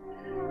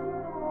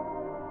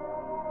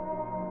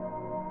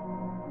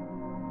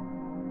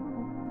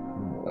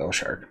 Whale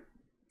shark.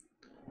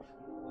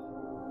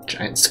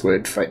 Giant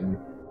squid fighting.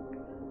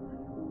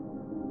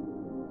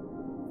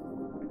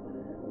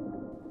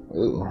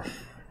 Ooh.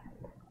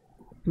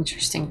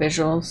 Interesting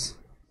visuals.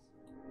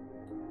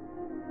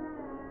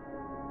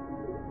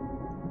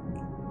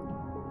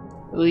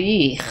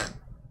 Eek.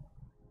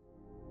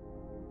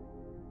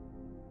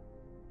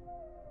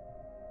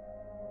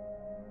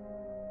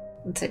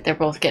 Looks like they're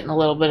both getting a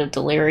little bit of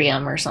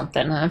delirium or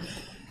something, huh?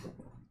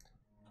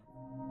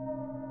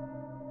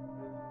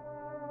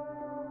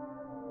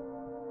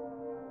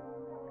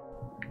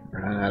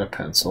 Ran out of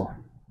pencil.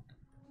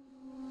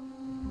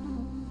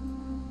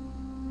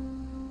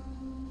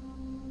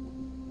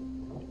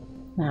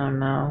 Oh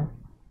no.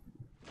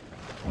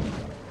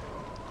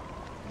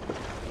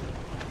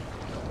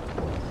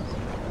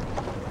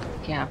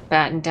 Yeah,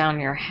 batten down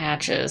your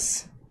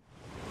hatches.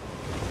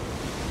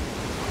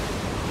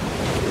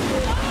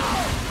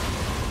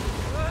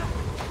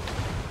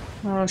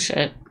 Oh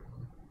shit.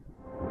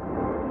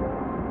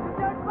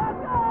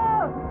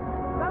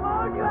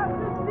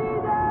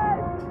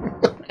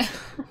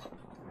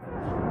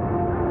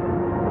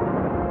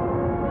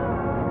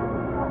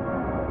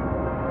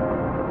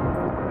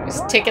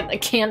 Just taking the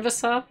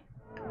canvas off.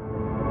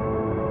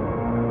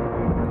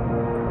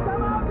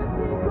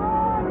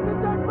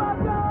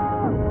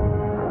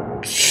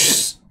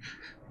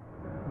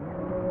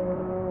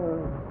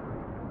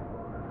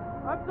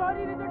 I'm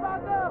sorry, Richard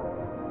Parker.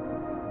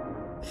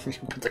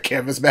 Put the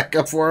canvas back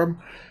up for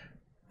him.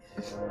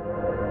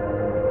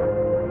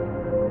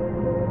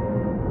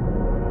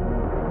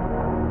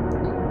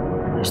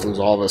 Just lose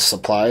all of his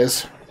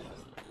supplies.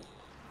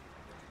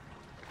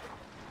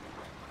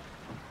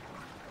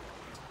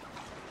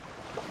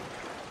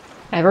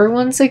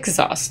 Everyone's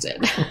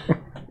exhausted.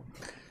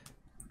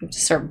 You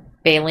just start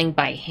bailing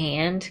by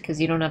hand because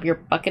you don't have your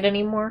bucket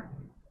anymore.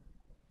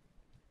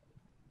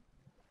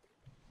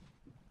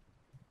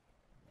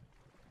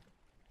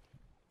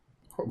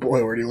 Oh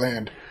boy, where'd he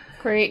land?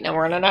 Great, now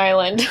we're on an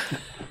island.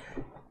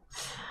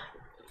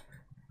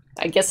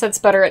 I guess that's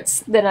better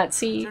than at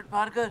sea. Richard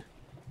Parker.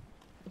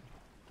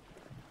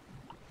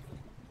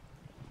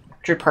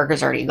 Richard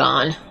Parker's already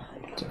gone.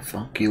 It's a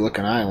funky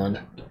looking island.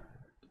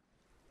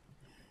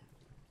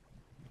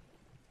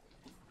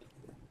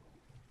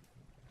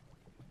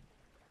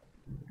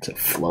 Is it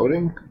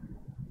floating?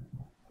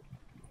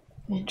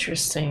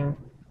 Interesting.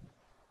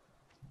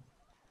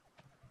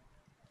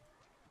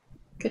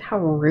 Look at how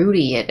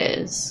rooty it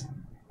is.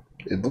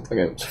 It looked like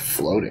it was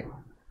floating.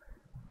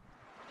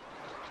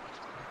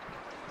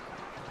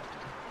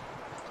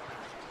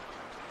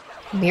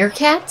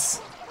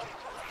 Meerkats?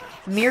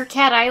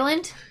 Meerkat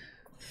Island?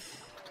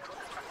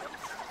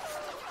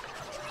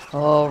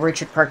 Oh,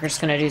 Richard Parker's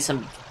gonna do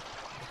some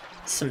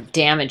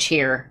damage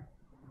here.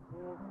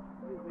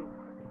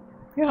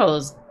 Look at all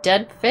those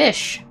dead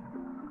fish.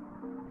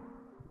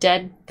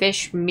 Dead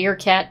fish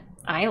Meerkat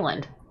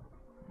Island.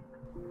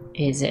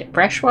 Is it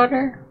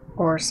freshwater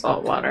or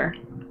saltwater?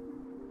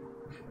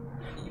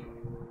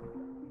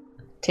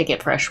 Take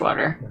it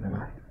freshwater.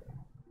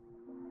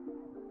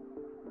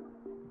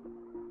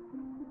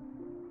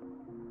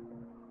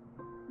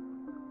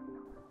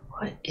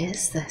 What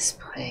is this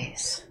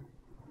place?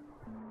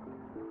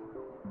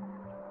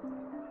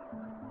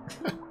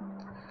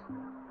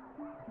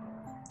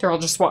 They're all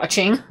just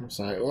watching. It's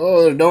like,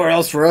 oh, there's nowhere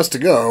else for us to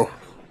go.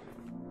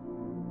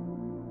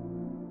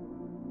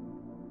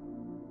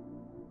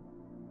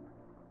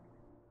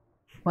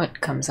 What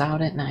comes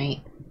out at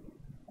night?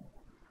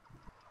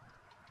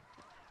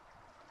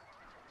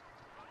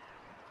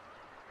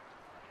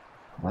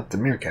 Not the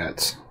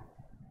meerkats.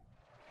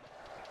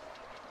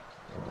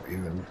 Oh,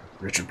 even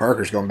Richard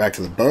Parker's going back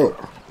to the boat.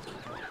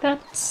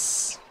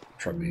 That's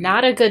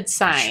not a good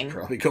sign.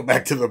 Probably go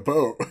back to the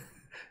boat.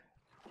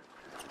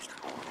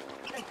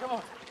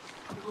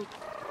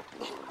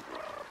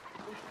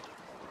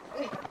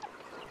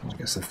 I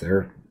guess if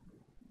they're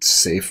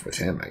safe with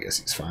him, I guess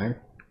he's fine.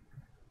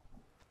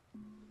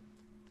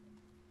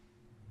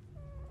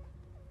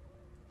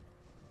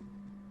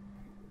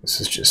 This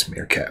is just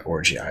Meerkat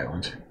Orgy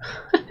Island.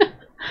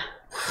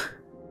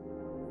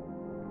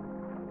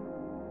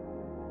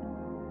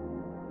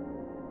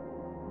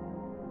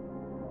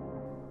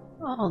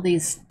 All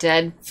these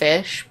dead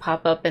fish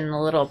pop up in the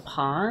little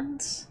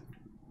ponds.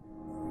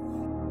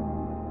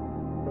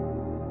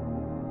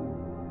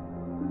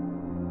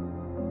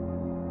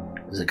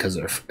 Is it because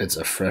it's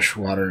a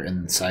freshwater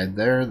inside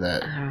there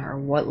that... Or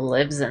what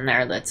lives in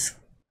there that's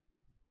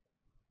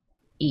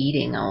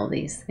eating all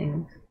these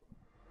things?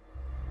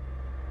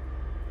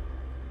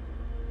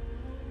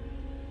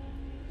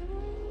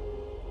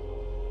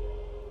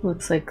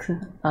 Looks like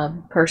a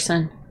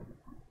person.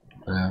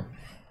 Yeah.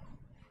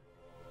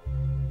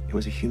 It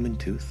was a human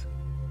tooth.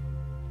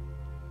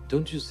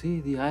 Don't you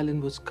see, the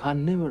island was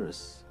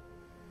carnivorous.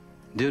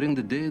 During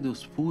the day,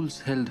 those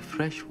pools held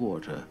fresh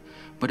water,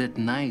 but at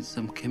night,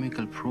 some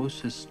chemical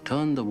process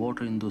turned the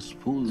water in those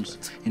pools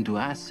into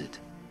acid.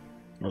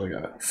 Like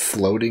a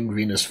floating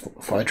Venus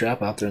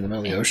flytrap out there in the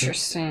middle of the ocean?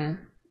 Interesting.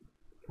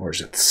 Or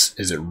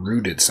is it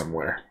rooted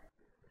somewhere?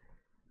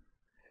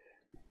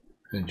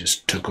 And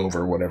just took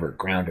over whatever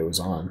ground it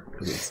was on.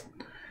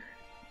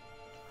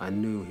 I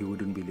knew he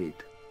wouldn't be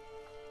late.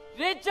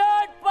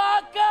 Richard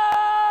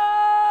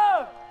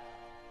Parker!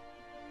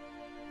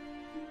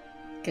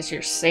 Guess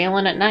you're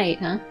sailing at night,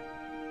 huh?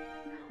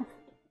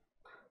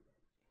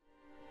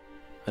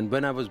 And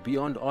when I was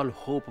beyond all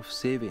hope of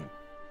saving,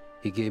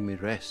 he gave me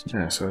rest.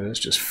 Yeah, so it is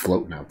just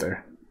floating out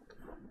there.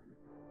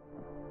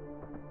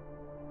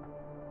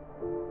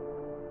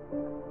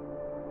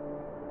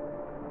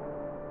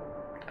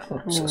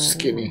 Oh, so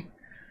skinny.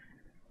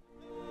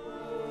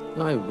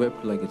 I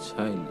wept like a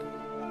child.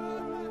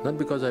 Not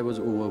because I was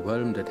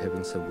overwhelmed at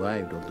having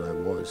survived, although I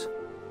was.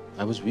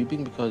 I was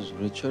weeping because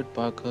Richard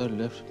Parker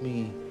left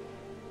me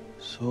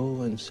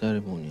so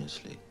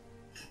unceremoniously.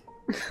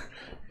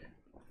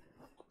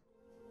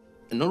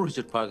 I know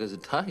Richard Parker is a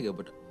tiger,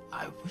 but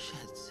I wish I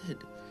had said,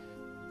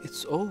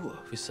 it's over,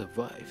 we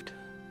survived.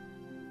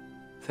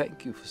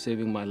 Thank you for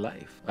saving my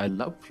life. I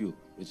love you,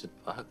 Richard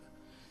Parker.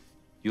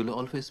 You'll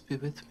always be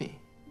with me.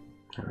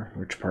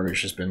 Richard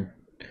Parker's just been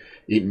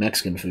eating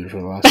Mexican food for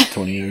the last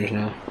 20 years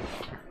now.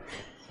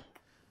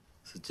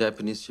 The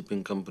Japanese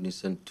shipping company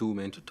sent 2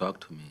 men to talk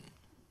to me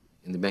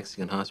in the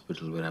Mexican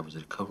hospital where I was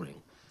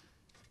recovering.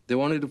 They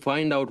wanted to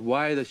find out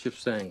why the ship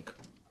sank.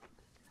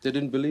 They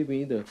didn't believe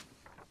me either.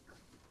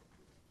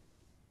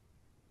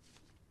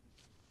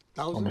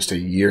 Almost a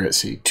year at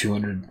sea,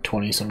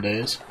 220 some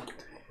days.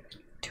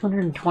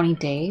 220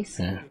 days?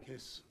 Yeah.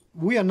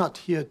 We are not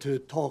here to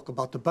talk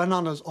about the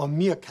bananas or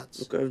meerkats.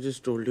 Look, I've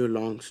just told you a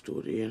long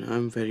story and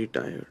I'm very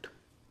tired.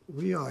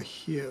 We are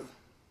here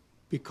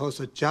because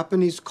a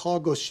Japanese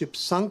cargo ship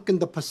sunk in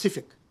the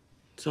Pacific.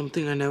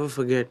 Something I never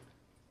forget.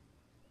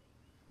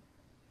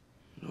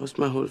 Lost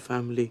my whole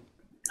family.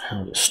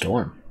 How was a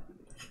storm?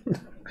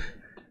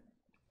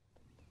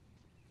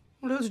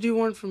 What else do you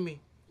want from me?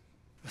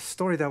 A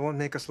story that won't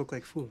make us look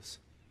like fools.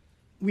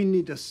 We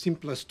need a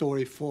simpler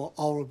story for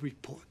our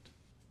report.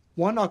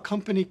 One our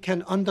company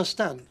can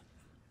understand.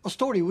 A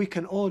story we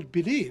can all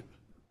believe.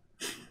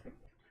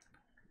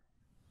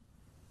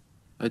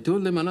 I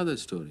told them another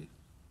story.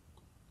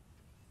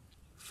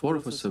 4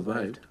 of us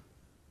survived.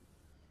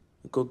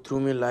 The cook threw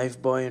me a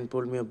life buoy and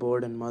pulled me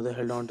aboard, and Mother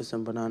held on to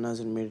some bananas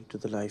and made it to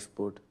the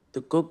lifeboat.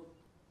 The cook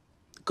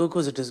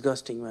was a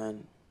disgusting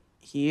man.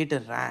 He ate a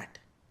rat.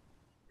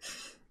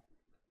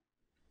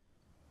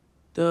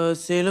 The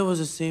sailor was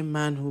the same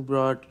man who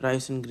brought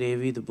rice and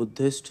gravy, the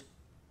Buddhist.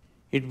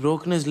 He'd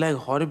broken his leg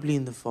horribly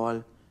in the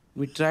fall.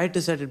 We tried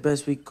to set it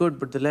best we could,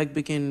 but the leg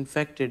became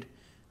infected.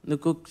 The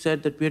cook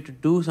said that we had to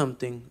do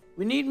something.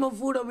 We need more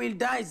food or we'll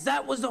die.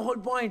 That was the whole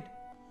point.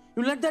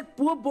 You let that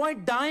poor boy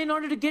die in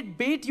order to get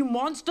bait, you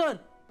monster!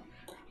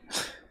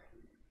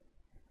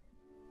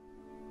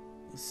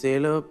 The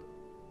sailor,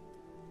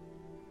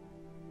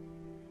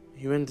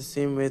 he went the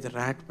same way the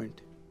rat went.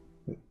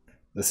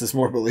 This is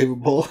more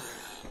believable.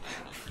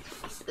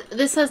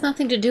 This has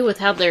nothing to do with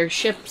how their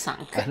ship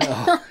sunk. I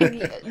know.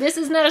 This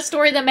is not a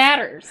story that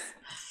matters.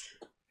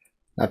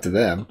 Not to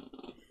them.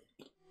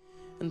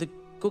 And the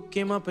cook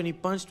came up and he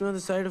punched me on the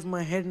side of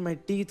my head and my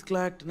teeth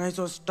clacked and I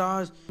saw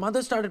stars.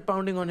 Mother started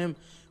pounding on him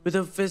with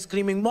her fist,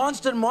 screaming,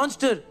 "Monster,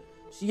 monster!"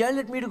 She yelled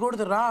at me to go to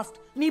the raft.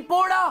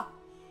 Nipoda!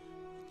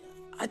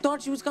 I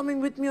thought she was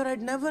coming with me or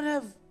I'd never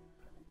have.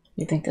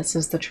 You think this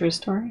is the true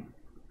story?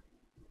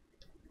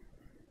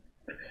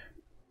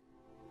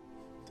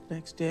 The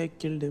next day I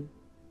killed him.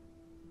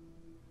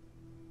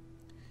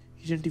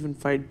 He didn't even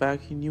fight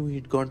back. He knew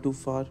he'd gone too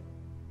far,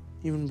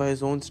 even by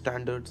his own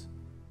standards.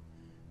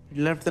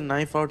 He left the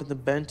knife out on the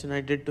bench and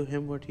I did to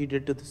him what he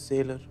did to the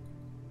sailor.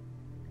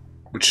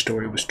 Which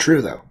story was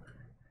true, though?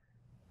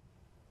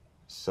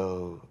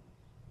 So,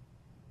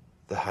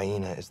 the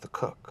hyena is the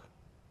cook.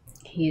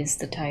 He is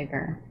the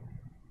tiger.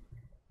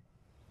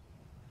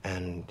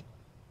 And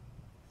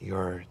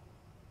you're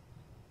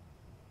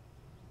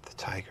the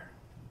tiger.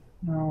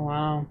 Oh,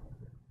 wow.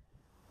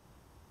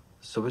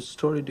 So which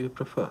story do you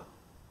prefer?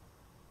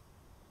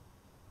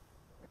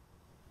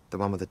 The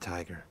one with the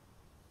tiger.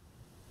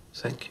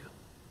 Thank you.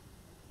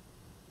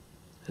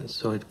 And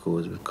so it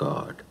goes with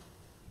God.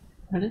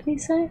 What did he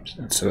say?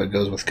 And so it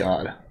goes with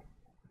God.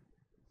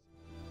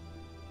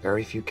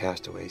 Very few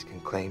castaways can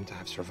claim to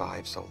have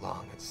survived so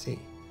long at sea,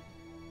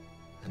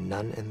 and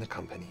none in the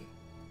company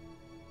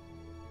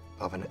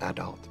of an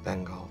adult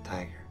Bengal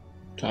tiger.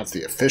 That's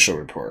the official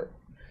report.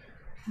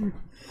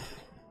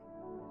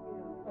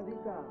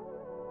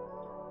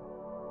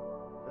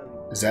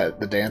 Is that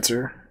the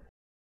dancer?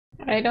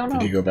 I don't know.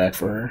 Did he go back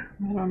for her?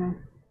 I don't know.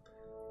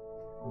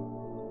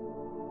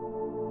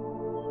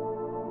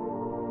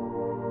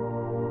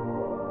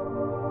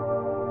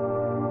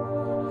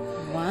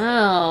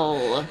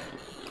 Wow.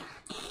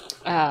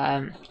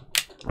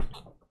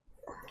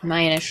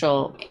 My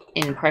initial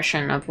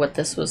impression of what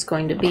this was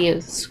going to be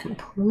is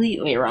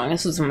completely wrong.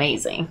 This was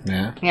amazing.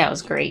 Yeah. Yeah, it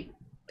was great.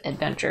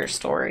 Adventure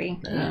story.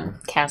 Yeah.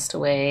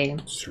 Castaway.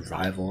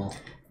 Survival.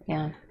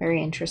 Yeah,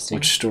 very interesting.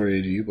 Which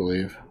story do you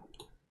believe?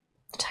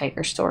 The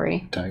tiger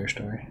story. Tiger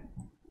story.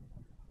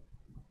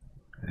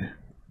 Yeah.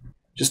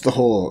 Just the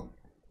whole...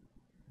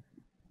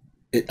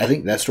 I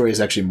think that story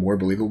is actually more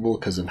believable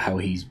because of how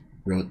he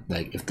wrote,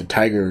 like, if the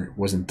tiger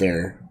wasn't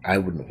there, I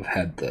wouldn't have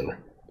had the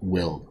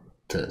will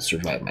to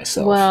survive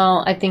myself.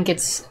 Well, I think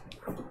it's...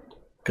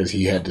 Because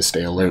he had to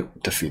stay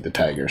alert to feed the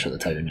tiger, so the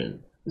tiger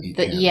didn't eat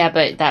him. Yeah,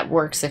 but that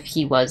works if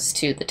he was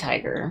to the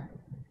tiger.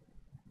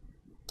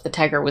 The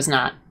tiger was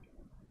not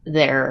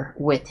there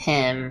with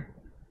him.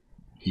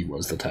 He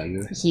was the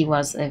tiger? He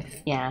was,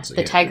 if So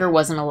the tiger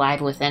wasn't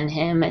alive within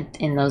him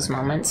in those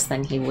moments,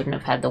 then he wouldn't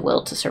have had the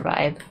will to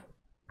survive.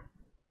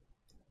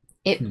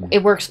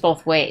 It works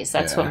both ways.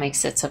 That's what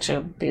makes it such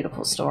a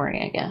beautiful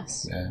story, I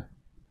guess. Yeah.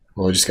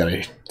 Well, we just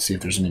gotta see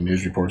if there's any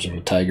news reports of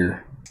a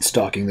tiger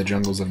stalking the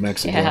jungles of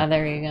Mexico. Yeah,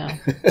 there you go.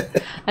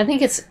 I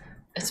think it's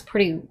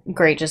pretty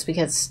great just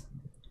because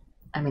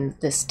I mean,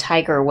 this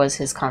tiger was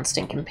his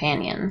constant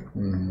companion.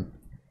 Mm-hmm.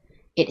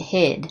 It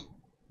hid.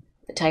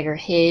 The tiger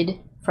hid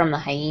from the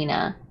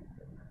hyena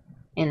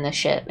in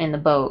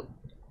the boat,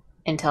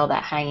 until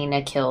that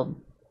hyena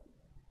killed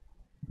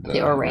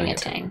the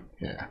orangutan.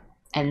 Yeah.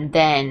 And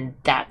then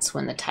that's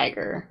when the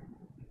tiger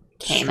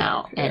came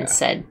out and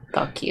said,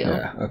 "Fuck you."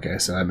 Yeah, okay,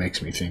 so that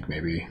makes me think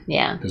maybe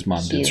his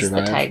mom did he's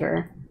survive. the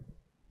tiger.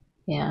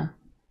 Yeah.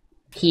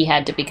 He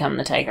had to become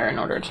the tiger in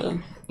order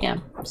to,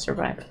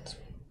 survive.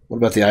 What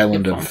about the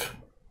island of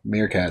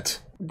meerkats?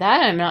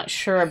 That I'm not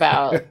sure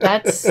about.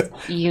 That's a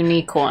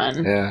unique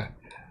one. Yeah.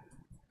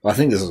 Well, I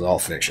think this is all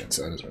fiction,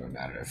 so it doesn't really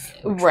matter if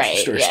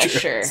Right, the yeah, story's true,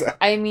 sure. so.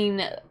 I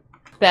mean,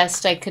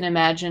 best I can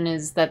imagine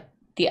is that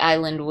the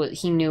island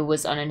he knew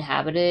was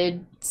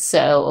uninhabited,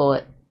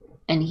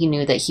 and he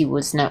knew that he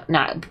was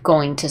not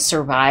going to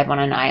survive on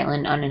an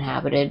island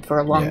uninhabited for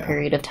a long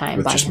period of time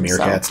with by just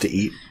himself. meerkats to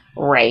eat.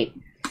 Right.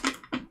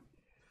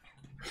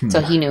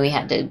 So he knew he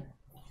had to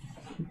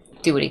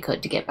do what he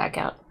could to get back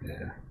out.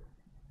 Yeah.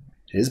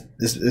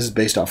 This is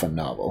based off a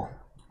novel,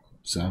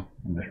 so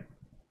it'd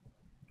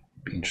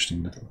be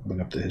interesting to look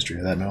up the history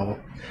of that novel.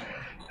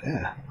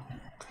 Yeah.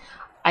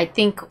 I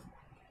think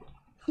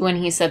when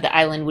he said the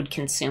island would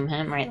consume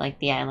him, right? Like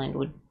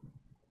the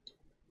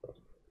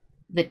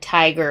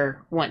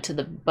tiger went to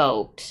the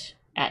boat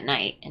at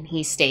night and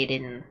he stayed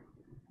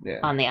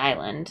on the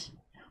island.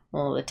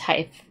 Well,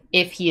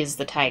 if he is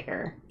the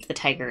tiger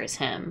is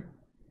him,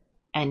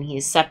 and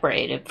he's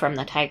separated from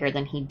the tiger,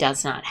 then he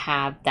does not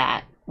have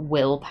that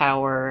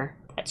willpower,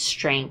 that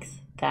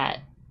strength, that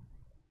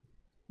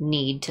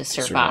need to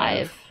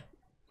survive.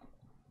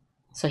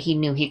 So he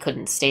knew he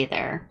couldn't stay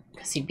there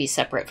because he'd be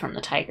separate from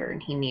the tiger,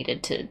 and he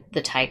needed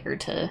the tiger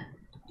to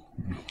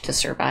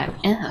survive.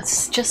 Yeah,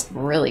 it's just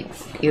really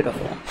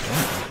beautiful.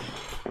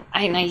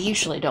 I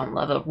usually don't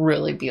love a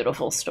really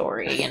beautiful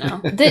story, you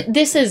know.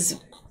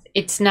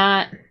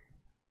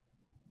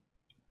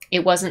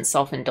 It wasn't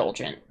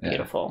self-indulgent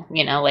beautiful,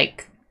 you know,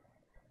 like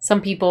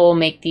some people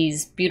make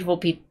these beautiful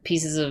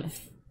pieces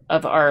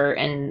of art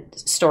and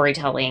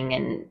storytelling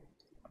and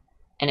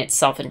it's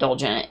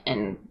self-indulgent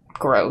and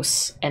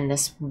gross, and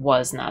this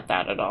was not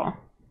that at all.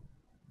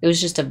 It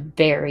was just a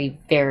very,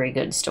 very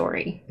good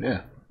story.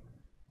 Yeah.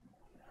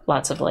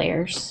 Lots of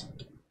layers.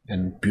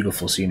 And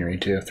beautiful scenery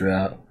too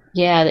throughout.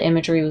 Yeah, the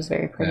imagery was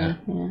very pretty.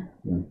 Yeah.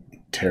 And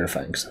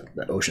terrifying, because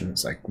the ocean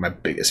is like my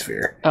biggest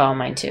fear. Oh,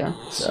 mine too.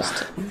 So.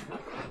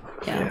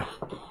 Yeah.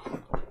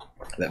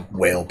 That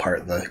whale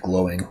part, the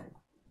glowing,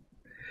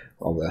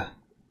 all the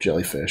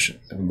jellyfish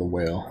and the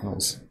whale, that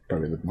was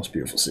probably the most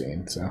beautiful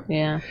scene. So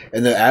yeah.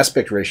 And the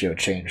aspect ratio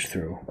changed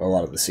through a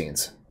lot of the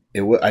scenes.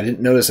 I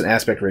didn't notice an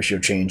aspect ratio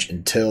change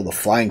until the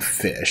flying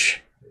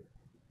fish,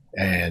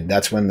 and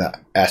that's when the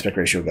aspect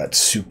ratio got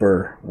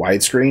super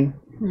widescreen.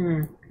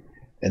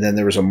 And then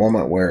there was a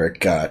moment where it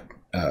got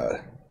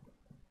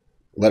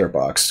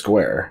letterbox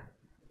square,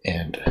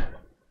 and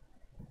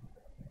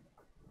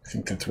I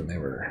think that's when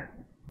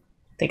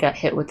they got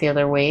hit with the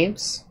other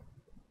waves?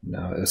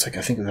 No, it was like,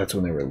 I think that's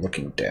when they were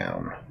looking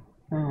down.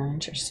 Oh,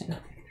 interesting.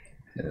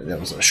 And that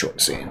was a short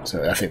scene.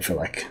 So I think for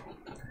like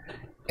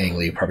Ang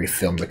Lee probably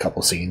filmed a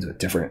couple scenes with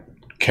different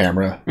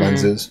camera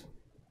lenses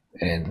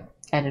and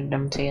edited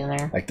them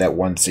together. Like that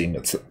one scene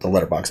that's the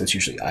letterbox, that's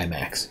usually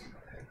IMAX.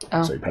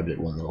 Oh. So you probably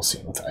did one little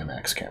scene with the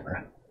IMAX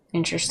camera.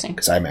 Interesting.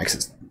 Because IMAX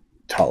is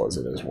tall as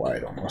it is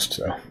wide almost,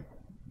 so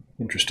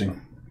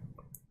interesting.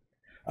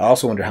 I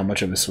also wonder how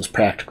much of this was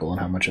practical and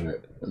how much of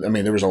it, I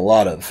mean, there was a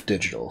lot of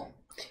digital.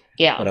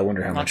 Yeah. But I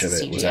wonder how much of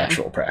it was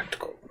actual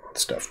practical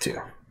stuff too.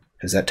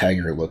 Because that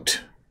tiger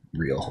looked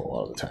real a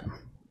lot of the time.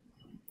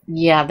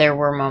 Yeah, there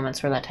were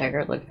moments where that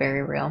tiger looked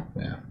very real.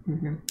 Yeah.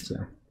 So,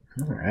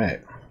 all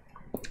right.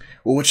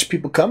 Well, what should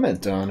people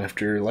comment on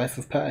after Life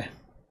of Pi?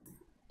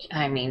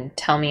 I mean,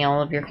 tell me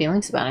all of your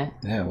feelings about it.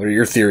 Yeah, what are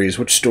your theories?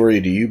 Which story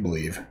do you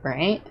believe?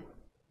 Right.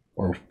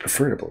 Or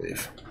prefer to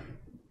believe?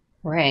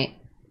 Right.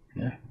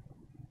 Yeah.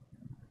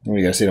 What do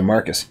you got to say to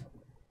Markus?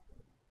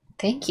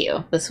 Thank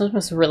you. This one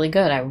was really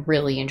good. I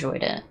really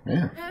enjoyed it.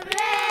 Yeah.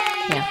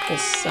 Yeah,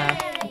 this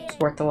was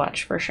worth the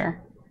watch for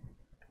sure.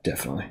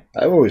 Definitely.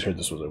 I've always heard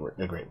this was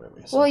a great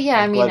movie. So well, yeah,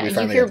 I mean,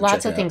 you hear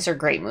lots of things are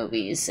great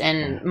movies,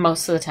 and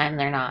most of the time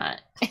they're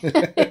not.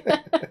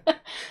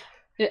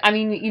 I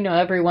mean, you know,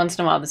 every once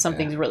in a while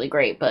something's really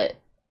great, but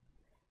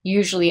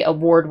usually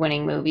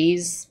award-winning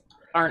movies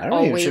aren't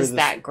always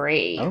that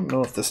great. I don't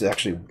know if this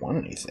actually won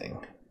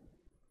anything.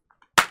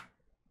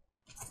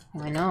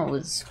 I know, it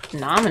was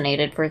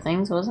nominated for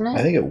things, wasn't it?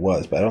 I think it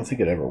was, but I don't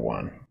think it ever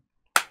won.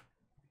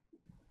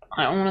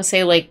 I don't want to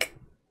say like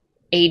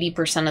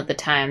 80% of the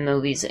time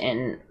movies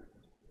in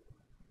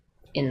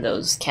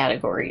those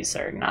categories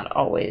are not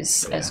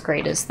always as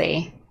great as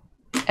the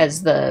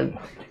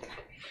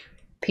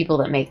people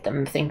that make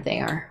them think they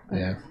are.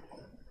 Yeah.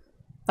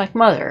 Like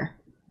Mother.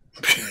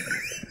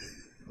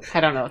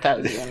 I don't know what that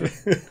was even.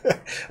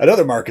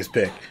 Another Markus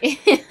pick.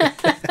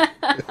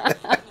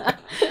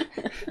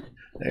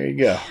 There you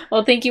go.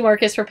 Well, thank you,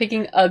 Markus, for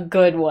picking a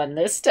good one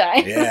this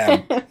time.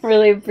 Yeah.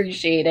 Really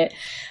appreciate it.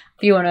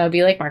 If you want to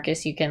be like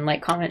Marcus, you can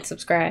like, comment,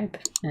 subscribe,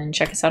 and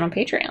check us out on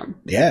Patreon.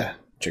 Yeah.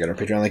 Check out our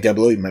Patreon link down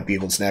below. You might be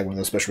able to snag one of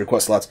those special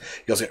request slots.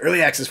 You also get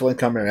early access, full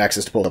income, and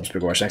access to pull ups,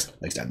 big watch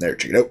next time there.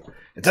 Check it out.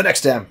 Until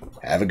next time,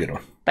 have a good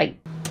one. Bye.